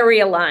 It's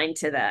very aligned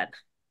to that.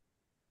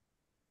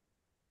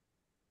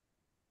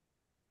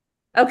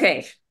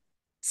 Okay.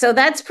 So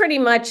that's pretty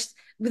much,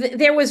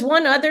 there was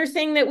one other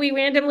thing that we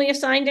randomly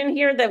assigned in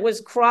here that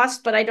was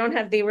crossed, but I don't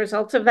have the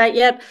results of that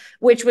yet,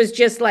 which was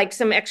just like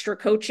some extra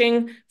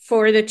coaching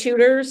for the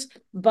tutors.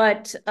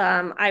 But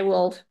I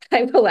will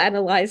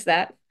analyze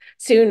that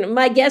soon.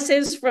 My guess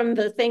is from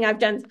the thing I've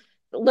done,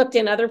 looked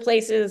in other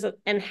places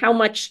and how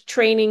much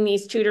training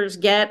these tutors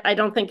get, I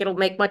don't think it'll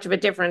make much of a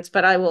difference,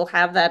 but I will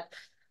have that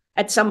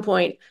at some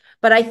point.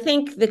 But I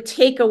think the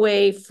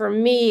takeaway for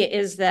me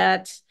is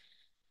that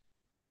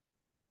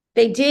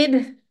it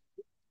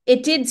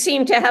did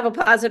seem to have a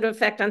positive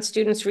effect on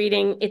students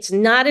reading. It's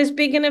not as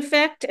big an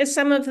effect as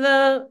some of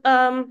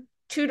the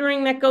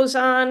tutoring that goes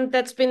on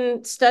that's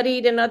been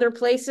studied in other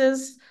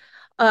places.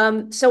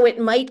 So it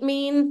might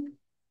mean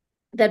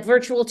that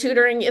virtual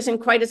tutoring isn't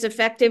quite as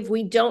effective.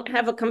 We don't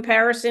have a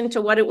comparison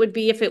to what it would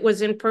be if it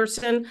was in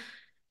person.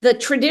 The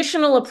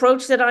traditional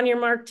approach that On Your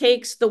Mark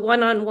takes, the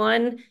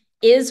one-on-one,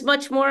 is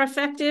much more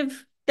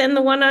effective than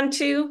the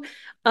one-on-two.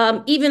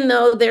 Even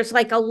though there's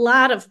like a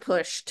lot of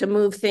push to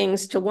move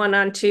things to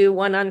one-on-two,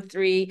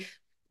 one-on-three,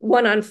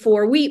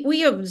 one-on-four.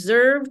 We've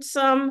observed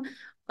some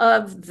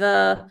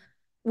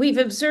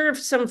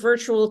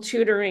virtual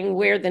tutoring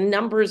where the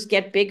numbers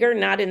get bigger,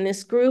 not in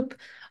this group.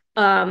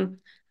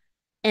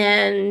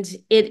 And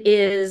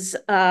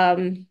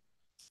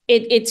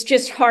it's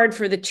just hard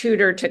for the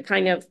tutor to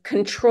kind of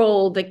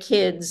control the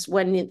kids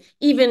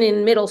even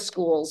in middle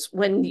schools,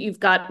 when you've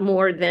got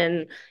more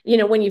than,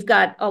 when you've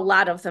got a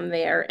lot of them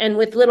there. And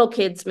with little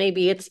kids,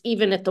 maybe it's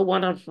even at the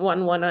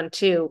one-on-one,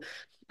 one-on-two.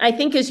 I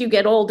think as you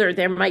get older,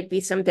 there might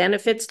be some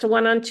benefits to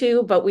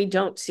one-on-two, but we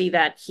don't see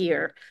that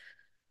here.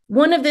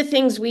 One of the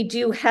things we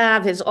do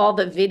have is all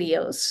the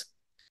videos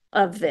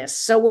of this.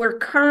 So we're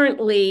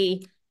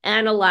currently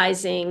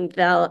analyzing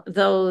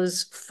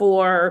those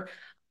for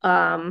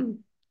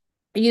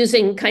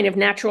using kind of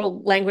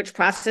natural language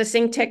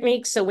processing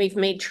techniques. So we've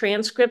made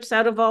transcripts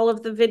out of all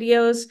of the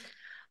videos,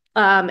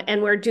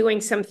 and we're doing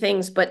some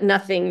things, but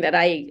nothing that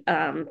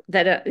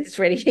is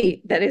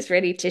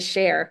ready to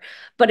share.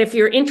 But if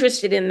you're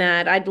interested in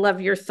that, I'd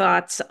love your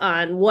thoughts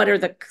on what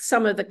are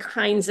some of the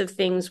kinds of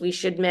things we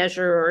should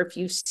measure, or if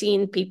you've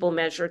seen people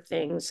measure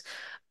things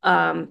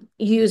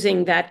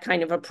using that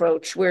kind of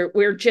approach.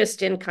 We're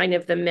just in kind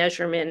of the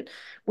measurement.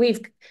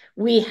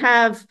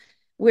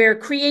 We're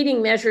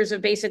creating measures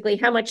of basically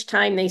how much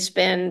time they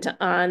spend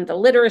on the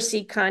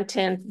literacy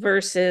content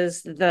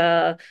versus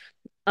the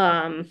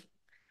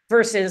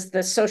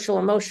social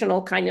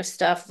emotional kind of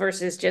stuff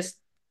versus just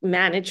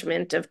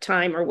management of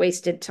time or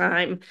wasted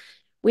time.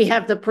 We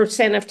have the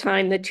percent of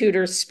time the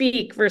tutors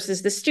speak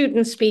versus the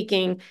students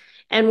speaking.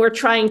 And we're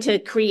trying to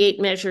create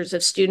measures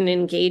of student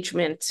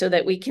engagement so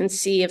that we can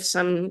see if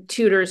some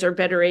tutors are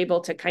better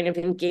able to kind of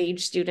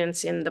engage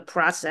students in the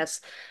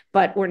process,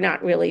 but we're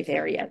not really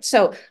there yet.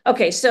 So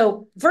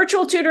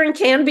virtual tutoring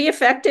can be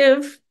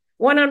effective.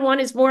 One-on-one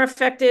is more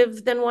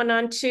effective than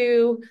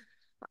one-on-two.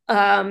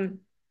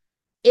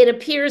 It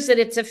appears that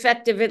it's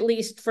effective, at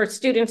least for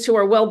students who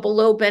are well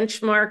below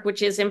benchmark,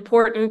 which is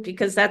important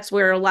because that's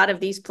where a lot of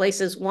these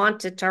places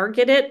want to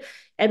target it.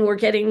 And we're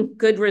getting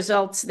good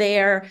results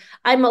there.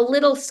 I'm a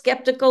little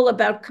skeptical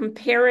about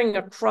comparing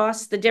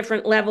across the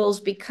different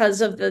levels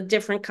because of the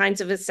different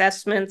kinds of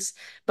assessments.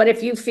 But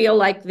if you feel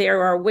like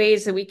there are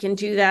ways that we can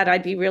do that,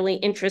 I'd be really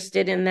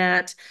interested in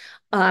that.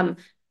 On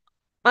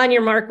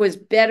Your Mark was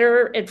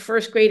better at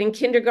first grade and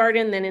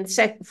kindergarten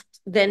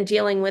than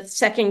dealing with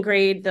second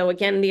grade, though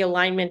again, the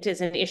alignment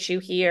is an issue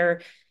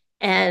here.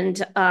 And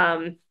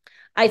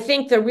I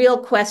think the real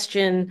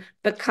question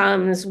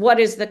becomes, what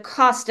is the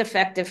cost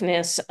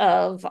effectiveness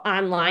of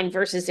online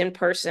versus in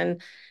person?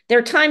 There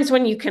are times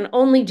when you can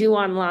only do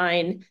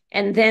online,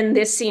 and then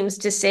this seems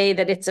to say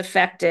that it's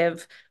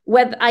effective.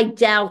 I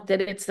doubt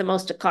that it's the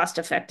most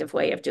cost-effective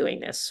way of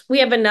doing this. We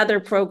have another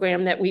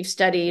program that we've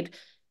studied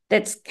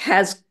that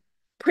has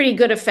pretty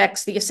good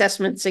effects. The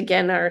assessments,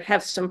 again,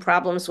 have some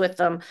problems with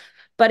them,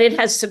 but it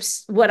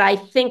has what I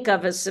think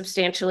of as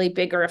substantially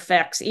bigger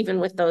effects, even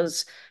with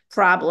those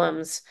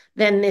problems,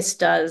 than this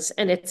does,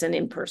 and it's in the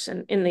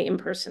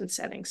in-person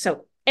setting.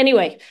 So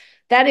anyway,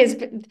 that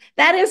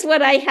is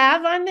what I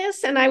have on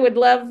this, and I would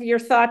love your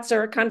thoughts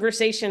or a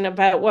conversation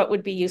about what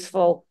would be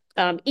useful,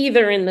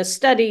 either in the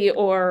study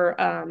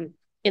or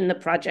in the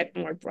project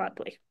more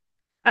broadly.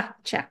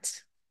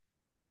 Chats.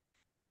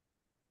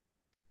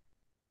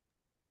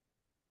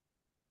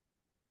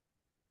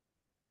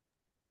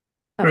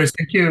 Great,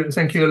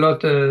 thank you a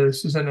lot,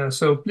 Susanna.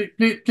 So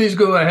please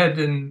go ahead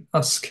and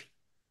ask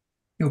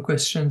your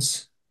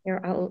questions.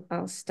 Here,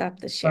 I'll stop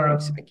the sharing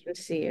so I can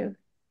see you.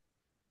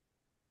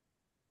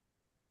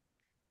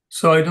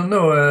 So I don't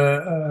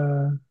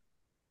know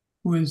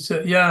who is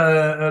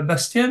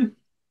Bastien.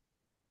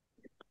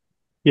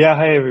 Yeah,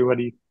 hi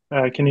everybody.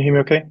 Can you hear me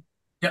okay?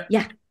 Yeah.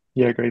 Yeah.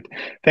 Yeah, great.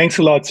 Thanks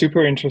a lot.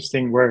 Super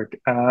interesting work.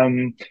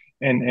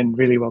 And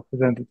really well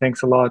presented.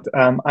 Thanks a lot.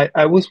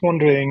 I was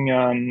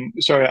wondering,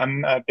 sorry,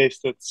 I'm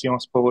based at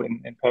Sciences Po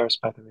in Paris,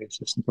 by the way,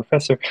 assistant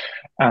professor,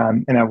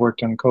 and I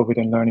worked on COVID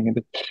and learning a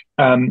bit.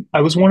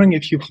 I was wondering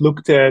if you've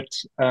looked at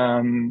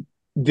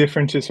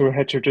differences or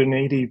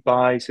heterogeneity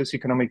by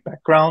socioeconomic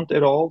background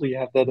at all. Do you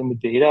have that in the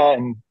data,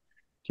 and do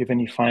you have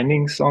any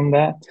findings on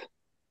that?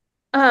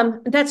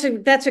 That's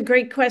a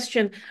great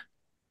question.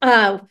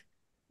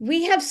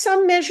 We have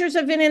some measures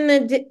of it in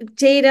the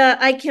data.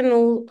 I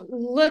can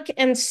look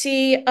and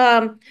see.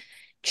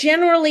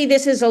 Generally,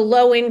 this is a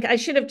low income. I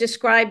should have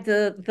described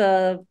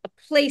the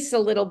place a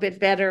little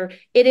bit better.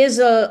 It is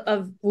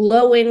a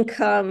low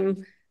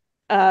income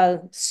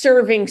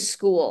serving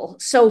school.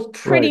 So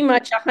pretty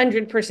much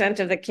 100%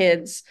 of the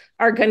kids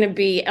are going to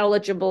be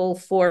eligible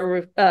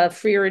for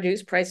free or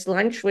reduced price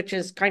lunch, which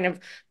is kind of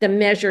the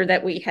measure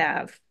that we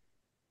have.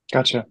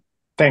 Gotcha.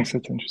 Thanks.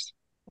 That's interesting.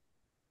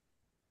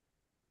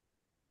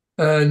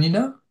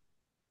 Nina?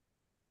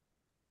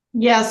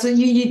 Yeah, so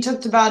you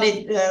talked about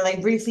it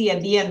like briefly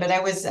at the end, but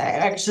I was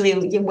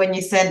actually, when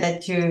you said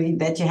that you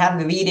have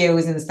the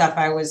videos and stuff,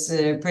 I was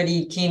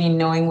pretty keen in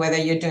knowing whether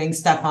you're doing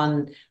stuff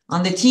on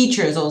the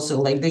teachers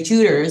also, like the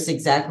tutors,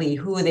 exactly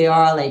who they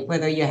are, like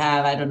whether you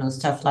have, I don't know,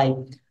 stuff like,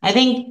 I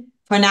think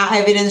for now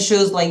evidence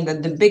shows like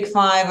the big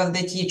five of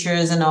the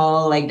teachers and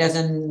all like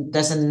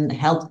doesn't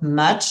help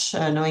much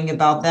knowing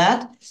about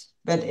that.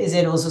 But is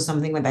it also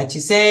something that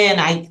you say?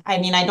 And I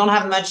mean, I don't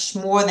have much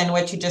more than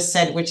what you just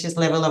said, which is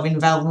level of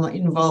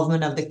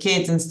involvement of the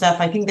kids and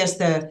stuff. I think there's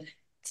the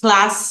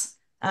class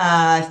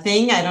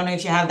thing. I don't know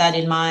if you have that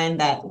in mind,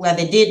 that where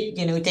they did,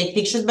 take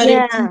pictures, but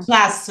it's in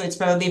class, so it's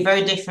probably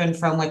very different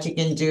from what you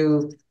can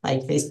do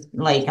like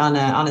on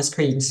a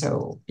screen.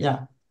 So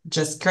yeah,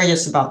 just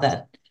curious about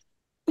that.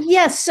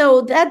 Yes,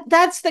 so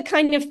that's the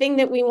kind of thing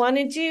that we want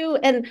to do,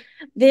 and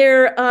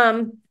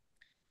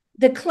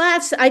the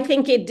class, I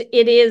think it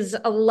is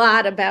a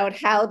lot about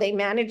how they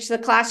manage the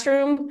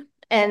classroom.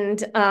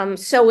 And I'm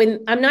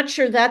not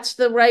sure that's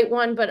the right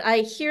one, but I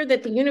hear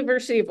that the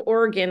University of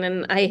Oregon,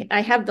 and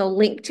I have the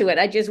link to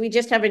it, we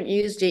just haven't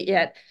used it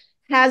yet,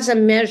 has a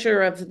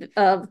measure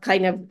of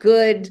kind of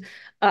good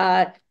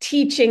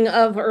teaching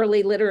of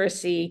early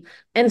literacy.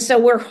 And so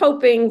we're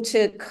hoping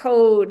to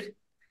code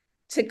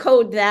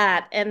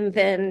that, and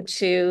then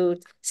to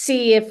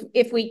see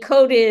if we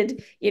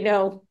coded,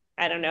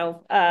 I don't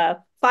know,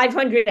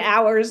 500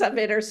 hours of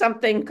it or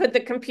something, could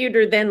the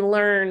computer then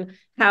learn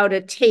how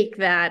to take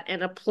that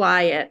and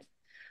apply it?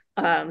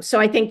 So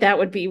I think that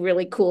would be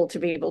really cool to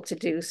be able to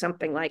do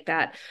something like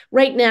that.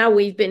 Right now,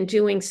 we've been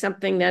doing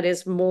something that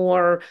is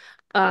more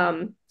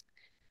counting,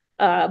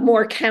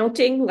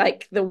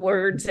 like the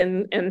words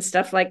and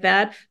stuff like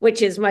that,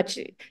 which is much,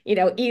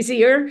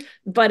 easier.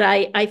 But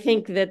I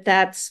think that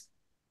that's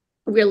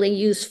really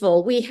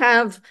useful. We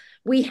have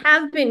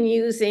been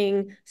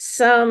using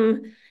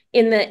some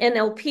in the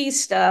NLP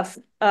stuff,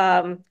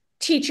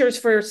 teachers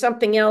for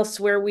something else,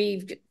 where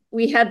we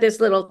had this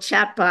little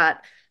chatbot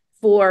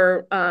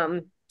for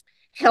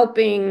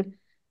helping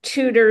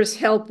tutors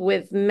help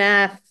with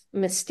math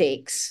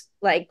mistakes,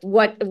 like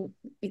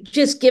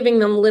just giving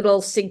them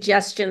little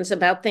suggestions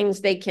about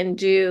things they can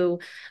do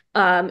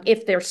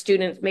if their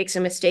student makes a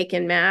mistake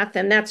in math.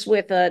 And that's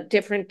with a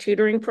different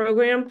tutoring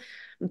program.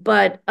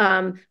 But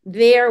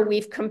there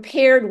we've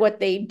compared what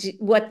the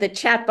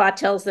chatbot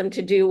tells them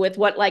to do with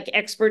what like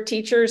expert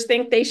teachers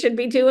think they should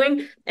be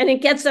doing. And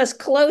it gets us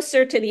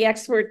closer to the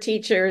expert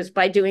teachers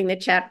by doing the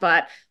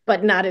chatbot,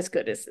 but not as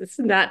good as it's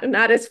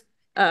not as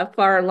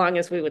far along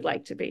as we would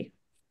like to be.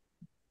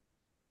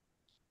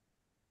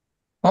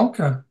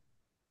 Okay.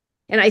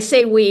 And I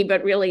say we,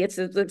 but really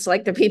it's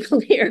like the people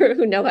here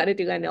who know how to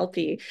do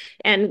NLP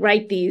and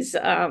write these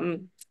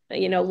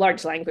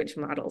large language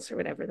models or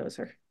whatever those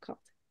are called.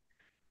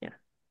 Yeah.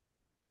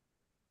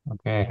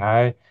 Okay,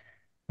 hi.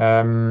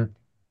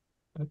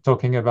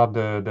 Talking about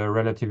the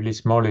relatively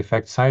small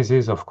effect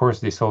sizes, of course,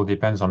 this all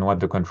depends on what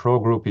the control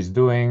group is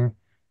doing.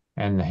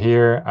 And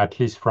here, at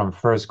least from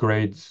first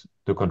grade,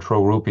 the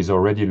control group is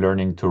already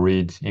learning to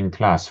read in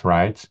class,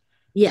 right?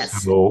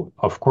 Yes. So,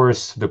 of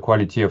course, the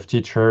quality of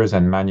teachers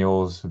and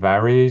manuals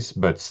varies,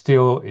 but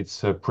still,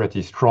 it's a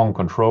pretty strong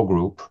control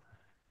group.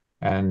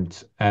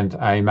 And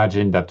I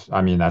imagine that,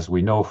 I mean, as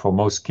we know, for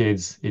most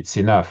kids, it's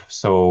enough.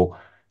 So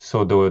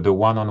the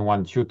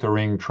one-on-one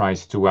tutoring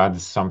tries to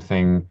add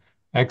something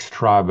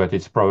extra, but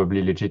it's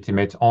probably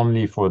legitimate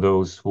only for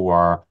those who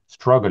are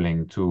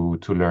struggling to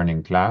learn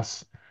in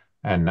class.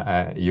 And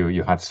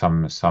you had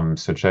some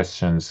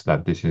suggestions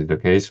that this is the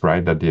case,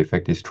 right? That the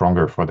effect is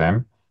stronger for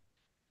them.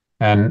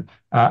 And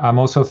I'm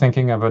also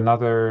thinking of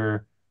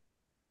another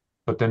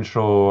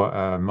potential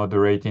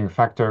moderating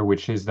factor,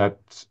 which is that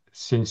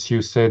since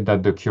you said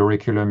that the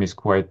curriculum is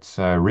quite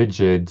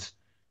rigid,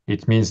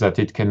 it means that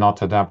it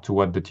cannot adapt to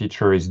what the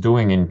teacher is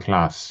doing in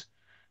class.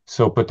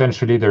 So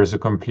potentially there's a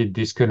complete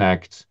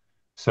disconnect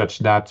such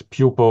that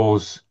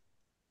pupils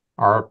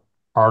are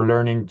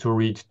learning to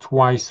read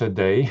twice a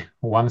day,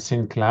 once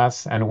in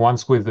class and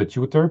once with the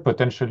tutor,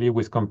 potentially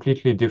with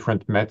completely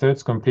different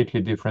methods,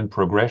 completely different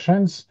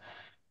progressions.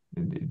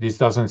 This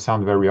doesn't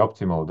sound very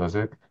optimal, does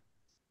it?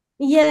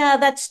 Yeah,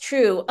 that's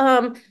true.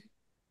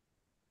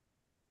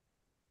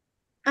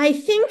 I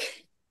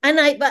think,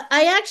 but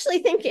I actually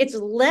think it's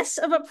less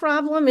of a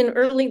problem in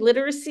early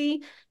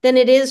literacy than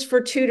it is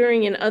for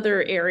tutoring in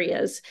other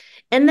areas.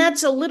 And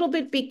that's a little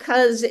bit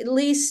because at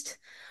least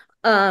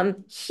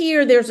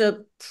here there's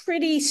a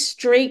pretty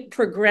straight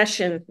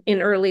progression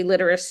in early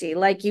literacy.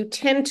 Like you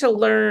tend to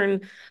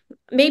learn,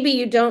 maybe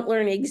you don't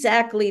learn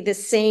exactly the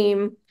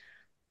same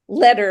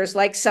letters,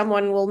 like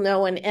someone will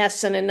know an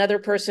S and another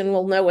person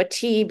will know a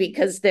T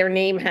because their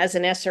name has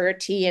an S or a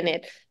T in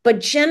it. But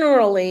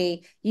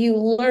generally, you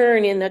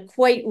learn in a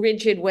quite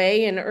rigid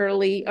way in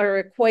early, or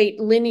a quite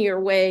linear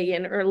way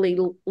in early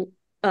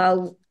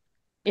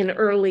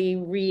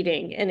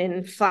reading and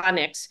in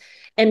phonics.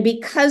 And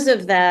because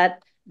of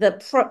that,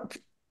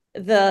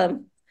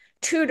 the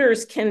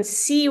tutors can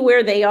see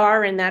where they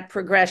are in that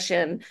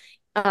progression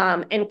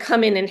and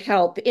come in and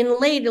help. In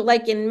later,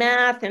 like in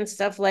math and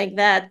stuff like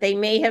that, they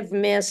may have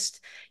missed,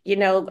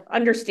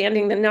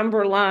 understanding the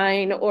number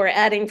line or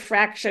adding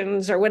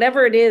fractions or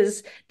whatever it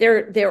is.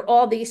 There are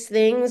all these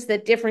things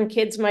that different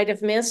kids might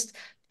have missed,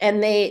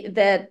 and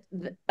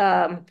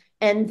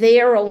and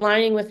they're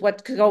aligning with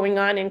what's going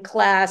on in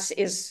class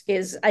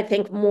is I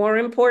think more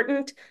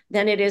important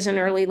than it is in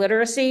early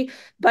literacy.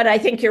 But I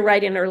think you're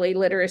right in early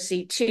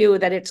literacy too,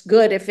 that it's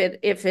good if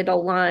it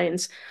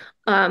aligns.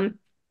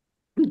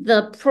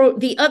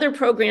 The other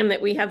program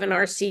that we have an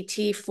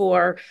RCT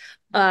for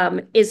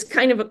is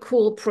kind of a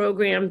cool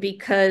program,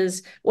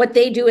 because what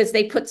they do is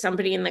they put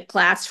somebody in the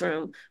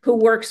classroom who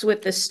works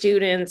with the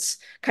students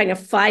kind of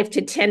 5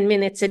 to 10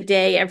 minutes a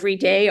day, every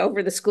day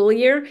over the school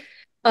year,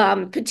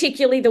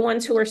 particularly the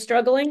ones who are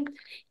struggling.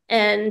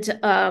 And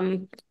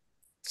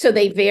so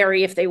they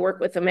vary if they work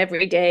with them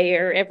every day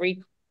or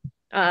every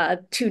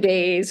 2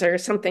 days or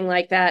something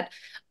like that.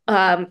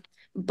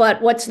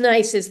 But what's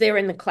nice is they're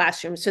in the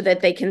classroom so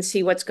that they can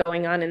see what's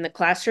going on in the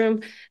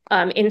classroom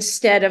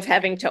instead of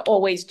having to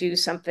always do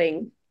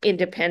something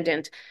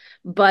independent.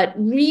 But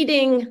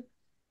reading,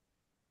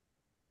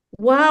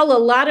 while a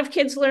lot of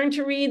kids learn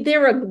to read,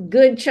 there are a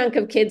good chunk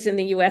of kids in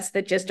the US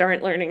that just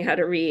aren't learning how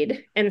to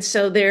read. And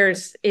so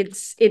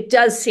it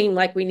does seem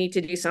like we need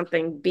to do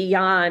something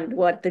beyond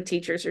what the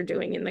teachers are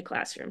doing in the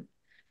classroom.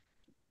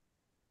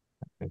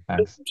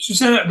 Thanks.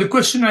 Susanna, the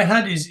question I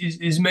had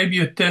is maybe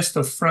a test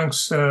of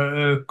Frank's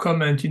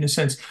comment in a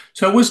sense.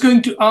 So I was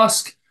going to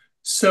ask,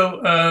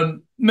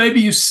 so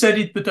maybe you said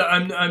it, but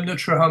I'm not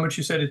sure how much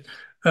you said it.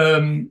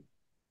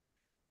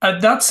 At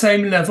that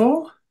same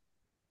level,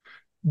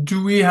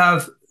 do we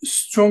have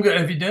stronger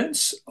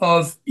evidence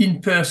of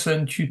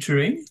in-person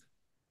tutoring?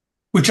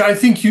 Which I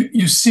think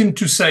you seem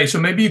to say. So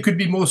maybe you could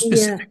be more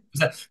specific.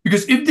 Yeah.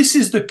 Because if this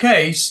is the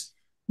case,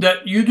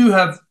 that you do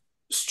have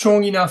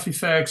strong enough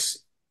effects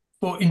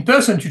for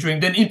in-person tutoring,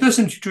 then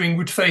in-person tutoring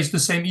would face the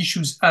same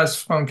issues as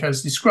Frank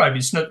has described.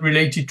 It's not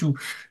related to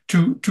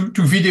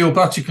video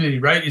particularly,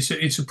 right?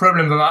 It's a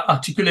problem of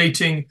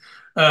articulating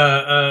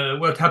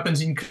what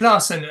happens in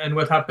class and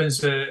what happens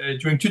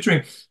during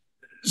tutoring.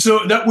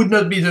 So that would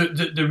not be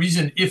the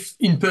reason if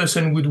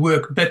in-person would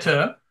work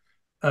better.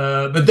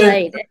 But then,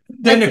 right.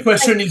 Then the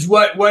question is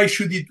why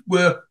should it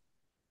work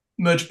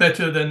much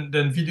better than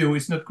video?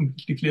 It's not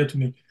completely clear to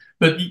me.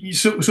 But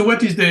so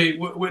what is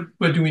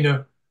what do we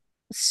know?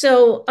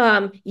 So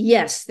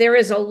yes, there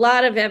is a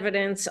lot of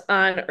evidence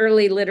on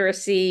early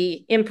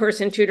literacy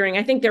in-person tutoring.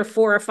 I think there are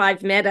 4 or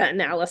 5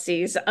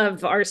 meta-analyses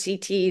of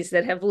RCTs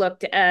that have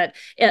looked at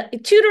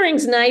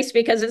tutoring's nice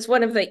because it's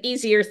one of the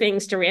easier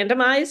things to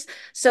randomize,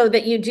 so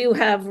that you do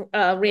have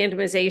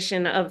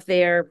randomization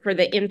for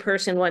the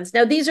in-person ones.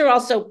 Now, these are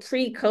also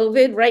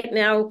pre-COVID. Right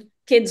now,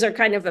 kids are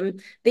kind of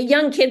the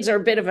young kids are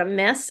a bit of a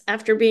mess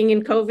after being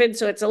in COVID,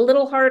 so it's a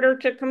little harder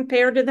to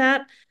compare to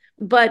that.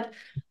 But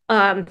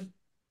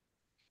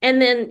and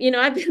then,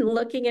 I've been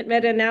looking at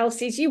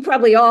meta-analyses. You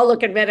probably all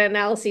look at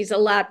meta-analyses a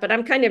lot, but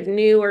I'm kind of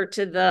newer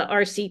to the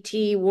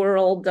RCT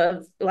world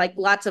of like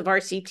lots of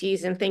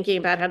RCTs and thinking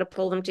about how to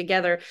pull them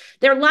together.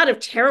 There are a lot of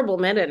terrible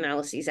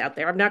meta-analyses out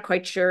there. I'm not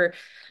quite sure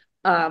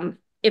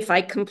if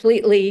I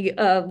completely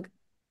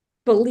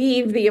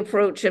believe the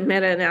approach of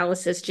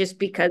meta-analysis, just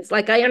because,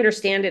 like, I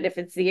understand it if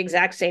it's the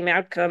exact same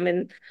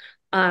outcome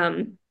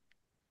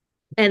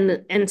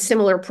and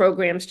similar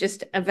programs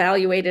just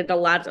evaluated a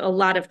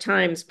lot of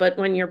times. But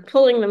when you're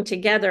pulling them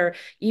together,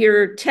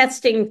 you're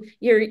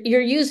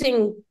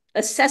using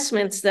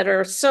assessments that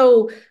are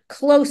so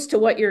close to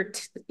what you're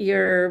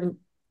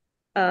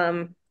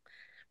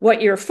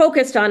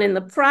focused on in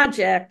the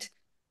project,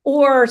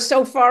 or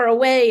so far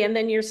away, and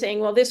then you're saying,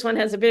 well, this one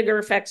has a bigger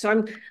effect.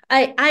 So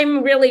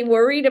I'm really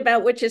worried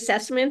about which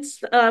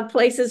assessments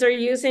places are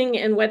using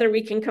and whether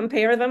we can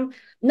compare them.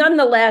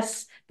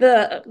 Nonetheless,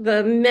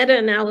 the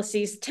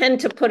meta-analyses tend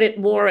to put it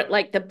more at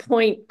like the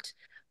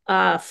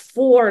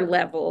 0.4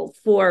 level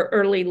for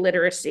early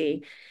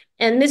literacy.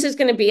 And this is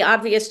going to be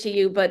obvious to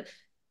you, but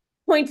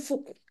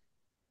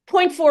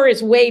 0.4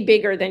 is way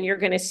bigger than you're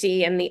going to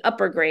see in the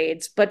upper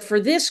grades. But for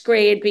this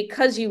grade,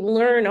 because you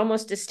learn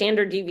almost a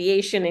standard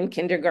deviation in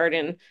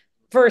kindergarten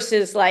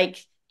versus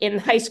like in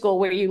high school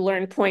where you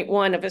learn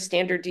 0.1 of a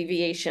standard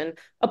deviation,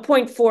 a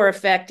 0.4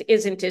 effect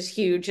isn't as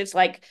huge. It's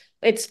about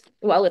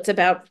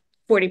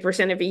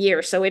 40% of a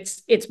year. So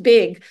it's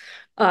big,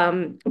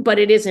 but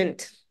it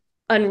isn't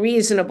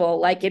unreasonable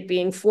like it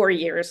being 4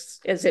 years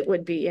as it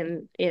would be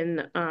in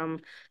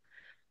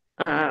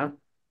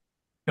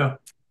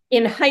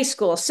high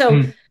school.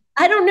 So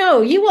I don't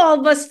know, you all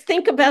must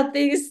think about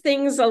these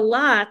things a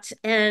lot,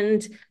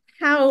 and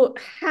how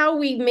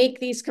we make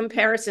these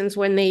comparisons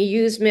when they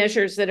use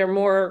measures that are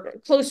more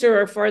closer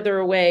or farther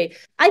away.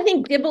 I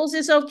think Dibbles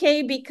is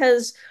okay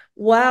because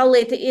while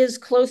it is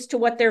close to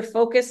what they're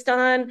focused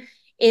on,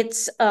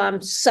 it's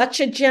such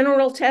a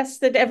general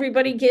test that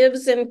everybody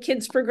gives and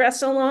kids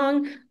progress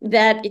along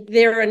that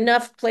there are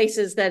enough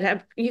places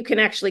that you can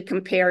actually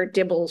compare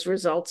Dibbles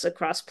results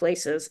across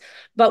places.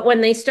 But when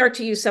they start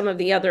to use some of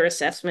the other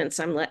assessments,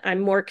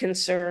 I'm more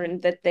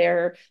concerned that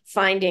they're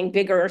finding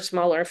bigger or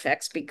smaller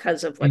effects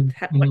because of what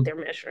they're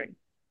measuring.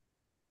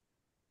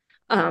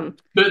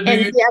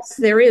 Yes,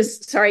 there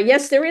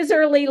is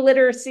early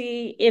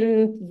literacy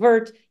in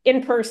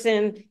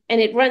person,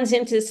 and it runs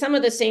into some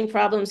of the same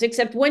problems,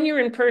 except when you're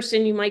in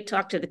person, you might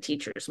talk to the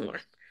teachers more.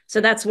 So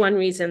that's one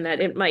reason that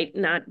it might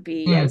not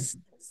be as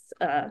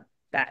bad.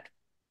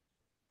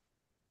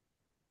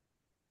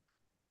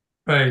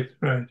 Right.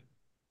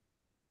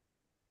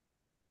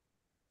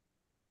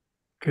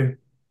 Okay.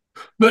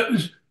 But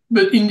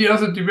in the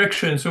other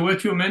direction, so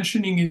what you're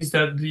mentioning is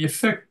that the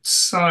effect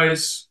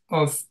size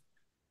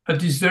at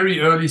this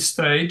very early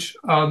stage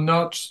are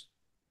not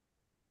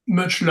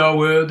much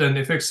lower than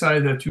effect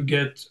size that you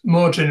get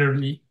more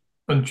generally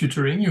on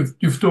tutoring.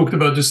 You've talked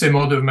about the same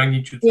order of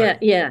magnitude. Yeah,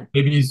 yeah.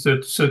 Maybe it's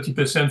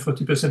 30%,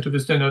 40% of the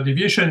standard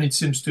deviation. It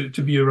seems to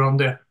be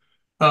around there.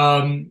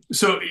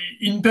 So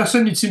in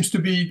person, it seems to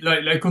be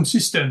like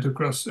consistent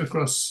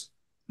across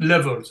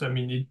levels. I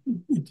mean,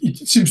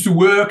 it seems to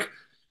work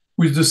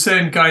with the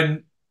same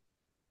kind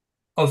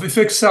of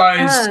effect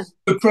size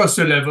across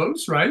the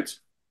levels, right?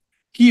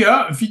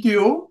 Here,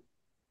 video.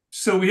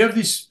 So we have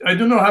this, I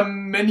don't know how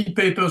many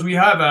papers we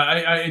have.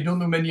 I don't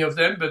know many of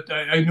them, but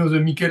I know the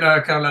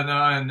Michela,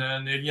 Carlana, and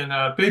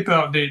Eliana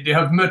paper. They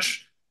have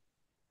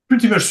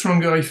pretty much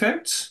stronger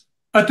effects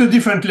at a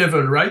different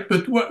level, right?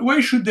 But why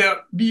should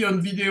there be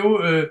on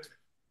video?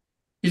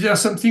 Is there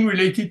something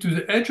related to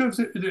the age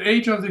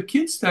of the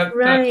kids that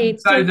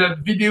that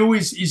video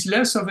is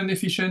less of an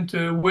efficient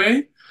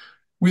way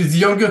with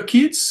younger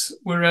kids,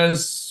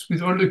 whereas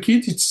with older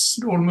kids it's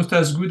almost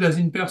as good as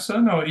in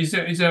person? Or is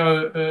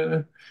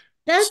there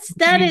that's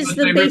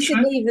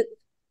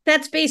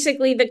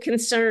basically the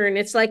concern.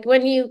 It's like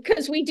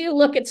because we do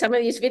look at some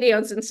of these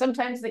videos and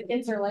sometimes the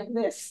kids are like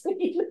this,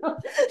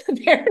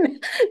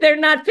 they're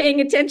not paying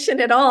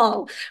attention at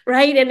all,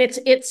 right? And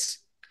it's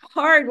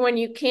hard when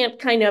you can't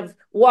kind of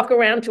walk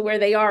around to where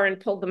they are and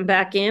pull them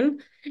back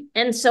in.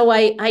 And so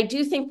I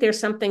do think there's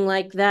something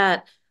like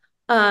that.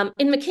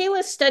 In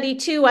Michaela's study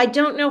too, I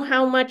don't know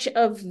how much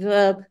of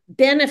the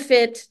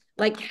benefit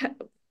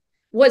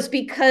was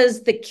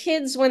because the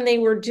kids, when they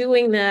were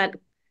doing that,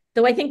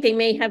 though I think they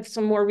may have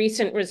some more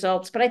recent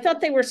results, but I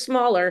thought they were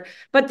smaller,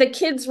 but the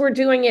kids were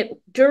doing it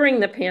during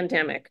the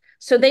pandemic.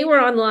 So they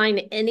were online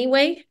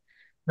anyway.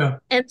 Yeah.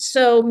 And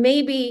so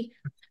maybe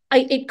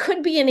it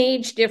could be an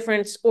age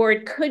difference, or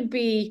it could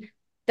be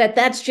that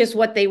that's just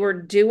what they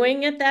were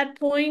doing at that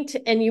point.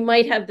 And you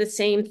might have the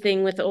same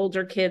thing with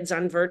older kids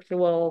on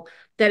virtual,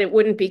 that it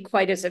wouldn't be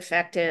quite as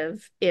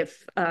effective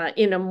if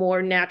in a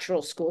more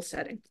natural school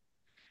setting.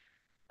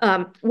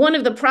 One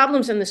of the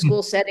problems in the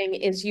school setting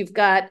is you've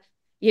got,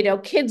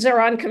 kids are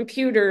on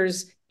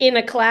computers in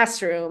a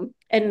classroom,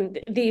 and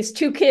these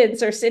two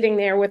kids are sitting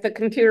there with a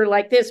computer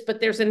like this, but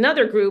there's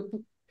another group,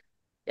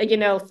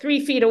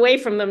 3 feet away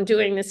from them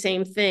doing the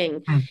same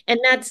thing. And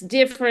that's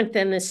different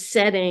than the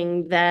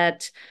setting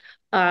that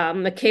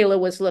Michaela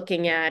was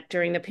looking at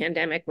during the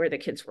pandemic where the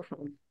kids were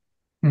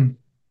home.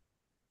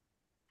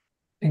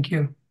 Thank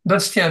you.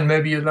 Bastien,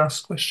 maybe your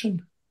last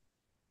question.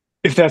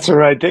 If that's all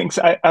right, thanks.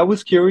 I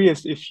was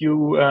curious if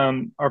you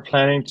are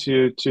planning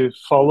to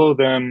follow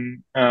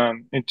them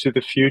into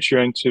the future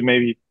and to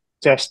maybe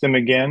test them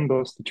again,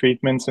 both the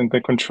treatments and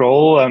the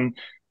control,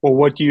 or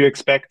what do you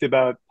expect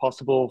about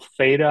possible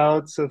fade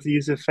outs of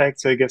these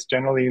effects? I guess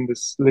generally in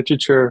this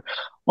literature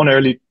on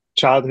early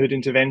childhood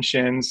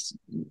interventions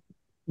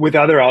with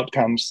other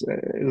outcomes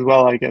as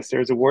well, I guess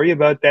there's a worry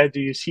about that.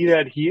 Do you see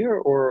that here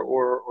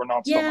or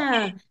not so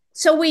much?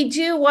 So we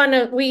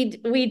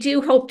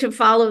do hope to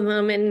follow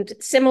them, and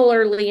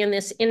similarly in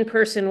this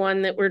in-person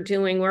one that we're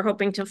doing, we're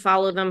hoping to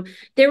follow them.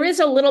 There is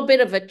a little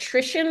bit of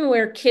attrition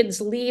where kids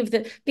leave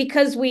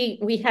because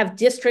we have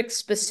district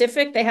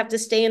specific, they have to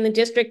stay in the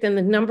district and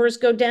the numbers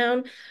go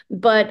down.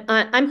 But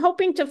I'm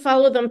hoping to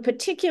follow them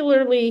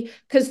particularly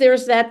because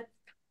there's that,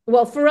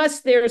 well, for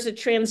us, there's a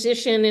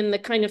transition in the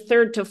kind of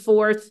 3rd to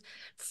 4th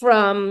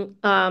from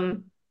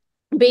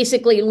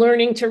basically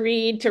learning to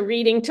read to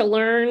reading to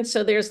learn.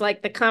 So there's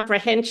like the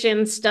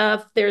comprehension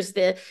stuff. There's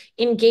the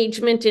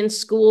engagement in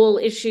school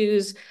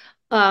issues.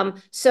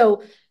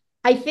 So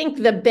I think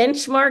the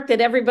benchmark that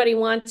everybody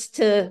wants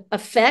to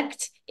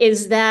affect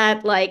is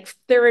that like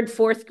 3rd,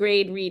 4th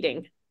grade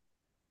reading.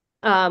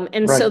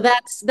 And right. So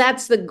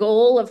that's the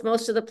goal of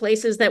most of the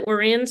places that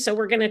we're in. So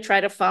we're going to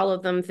try to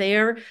follow them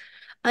there.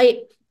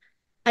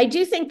 I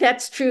do think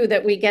that's true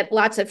that we get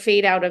lots of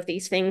fade out of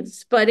these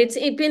things, but it's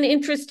been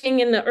interesting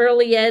in the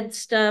early ed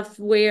stuff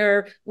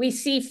where we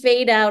see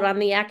fade out on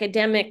the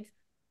academic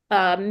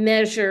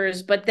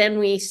measures, but then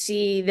we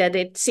see that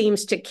it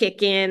seems to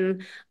kick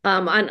in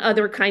on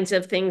other kinds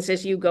of things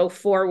as you go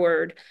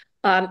forward,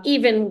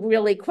 even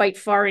really quite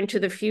far into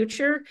the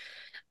future.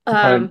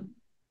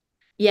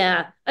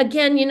 Yeah,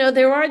 again,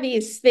 there are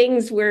these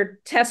things where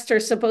tests are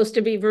supposed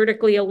to be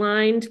vertically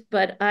aligned,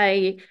 but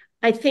I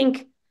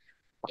think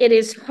it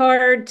is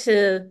hard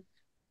to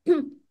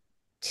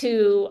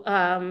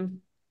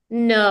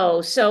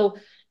know. So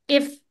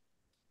is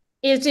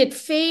it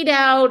fade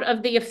out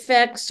of the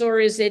effects, or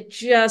is it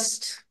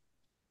just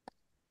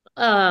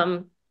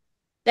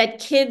that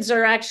kids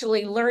are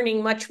actually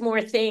learning much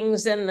more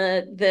things and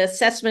the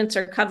assessments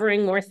are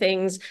covering more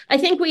things? I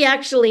think we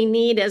actually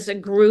need as a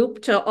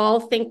group to all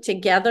think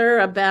together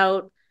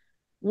about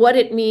what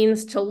it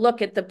means to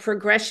look at the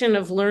progression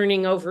of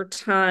learning over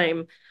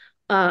time.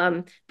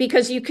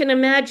 Because you can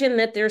imagine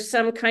that there's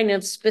some kind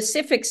of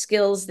specific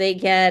skills they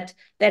get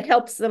that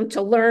helps them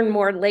to learn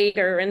more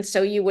later. And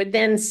so you would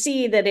then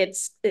see that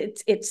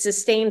it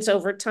sustains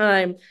over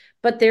time.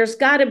 But there's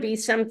got to be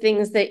some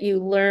things that you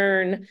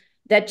learn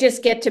that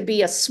just get to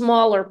be a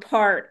smaller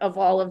part of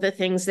all of the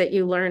things that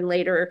you learn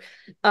later.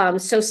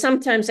 So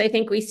sometimes I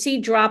think we see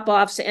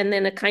drop-offs and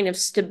then a kind of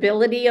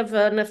stability of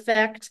an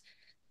effect.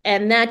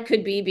 And that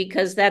could be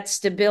because that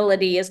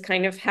stability is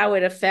kind of how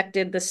it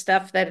affected the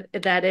stuff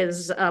that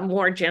is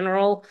more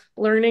general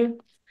learning.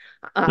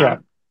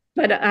 But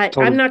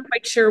I'm not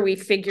quite sure we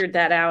figured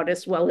that out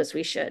as well as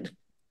we should.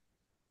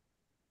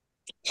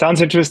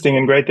 Sounds interesting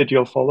and great that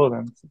you'll follow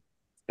them.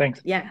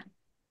 Thanks. Yeah.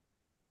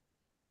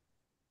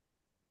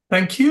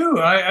 Thank you.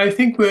 I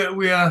think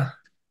we're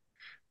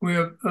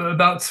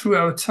about through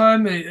our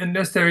time,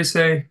 unless there is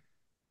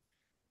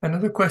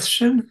another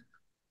question.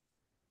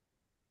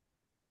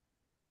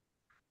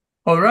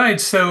 All right,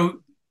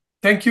 so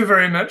thank you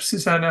very much,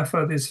 Susanna,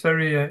 for this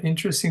very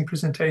interesting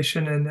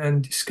presentation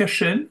and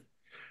discussion.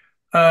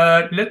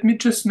 Let me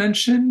just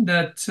mention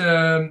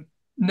that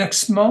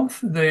next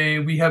month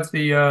we have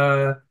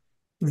the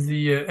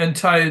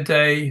entire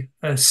day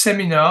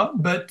seminar,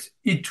 but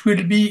it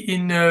will be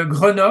in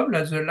Grenoble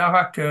at the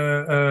Larac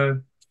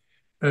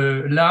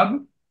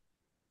lab,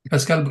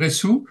 Pascal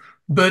Bressou,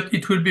 but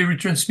it will be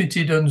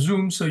retransmitted on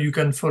Zoom, so you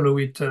can follow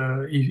it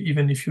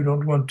even if you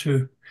don't want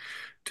to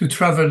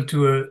travel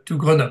to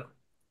Grenoble.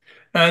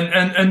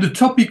 And the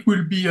topic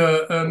will be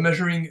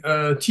measuring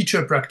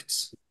teacher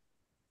practice.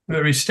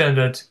 Very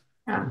standard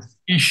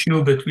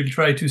issue, but we'll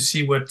try to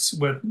see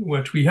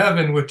what we have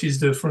and what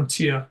is the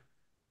frontier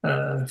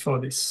for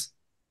this.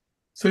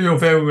 So you're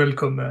very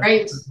welcome.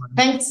 Great.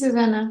 Thanks,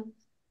 Susanna.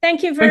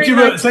 Thank you very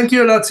much. Thank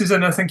you a lot,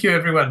 Susanna. Thank you,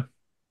 everyone.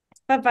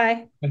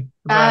 Bye-bye.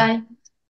 Bye.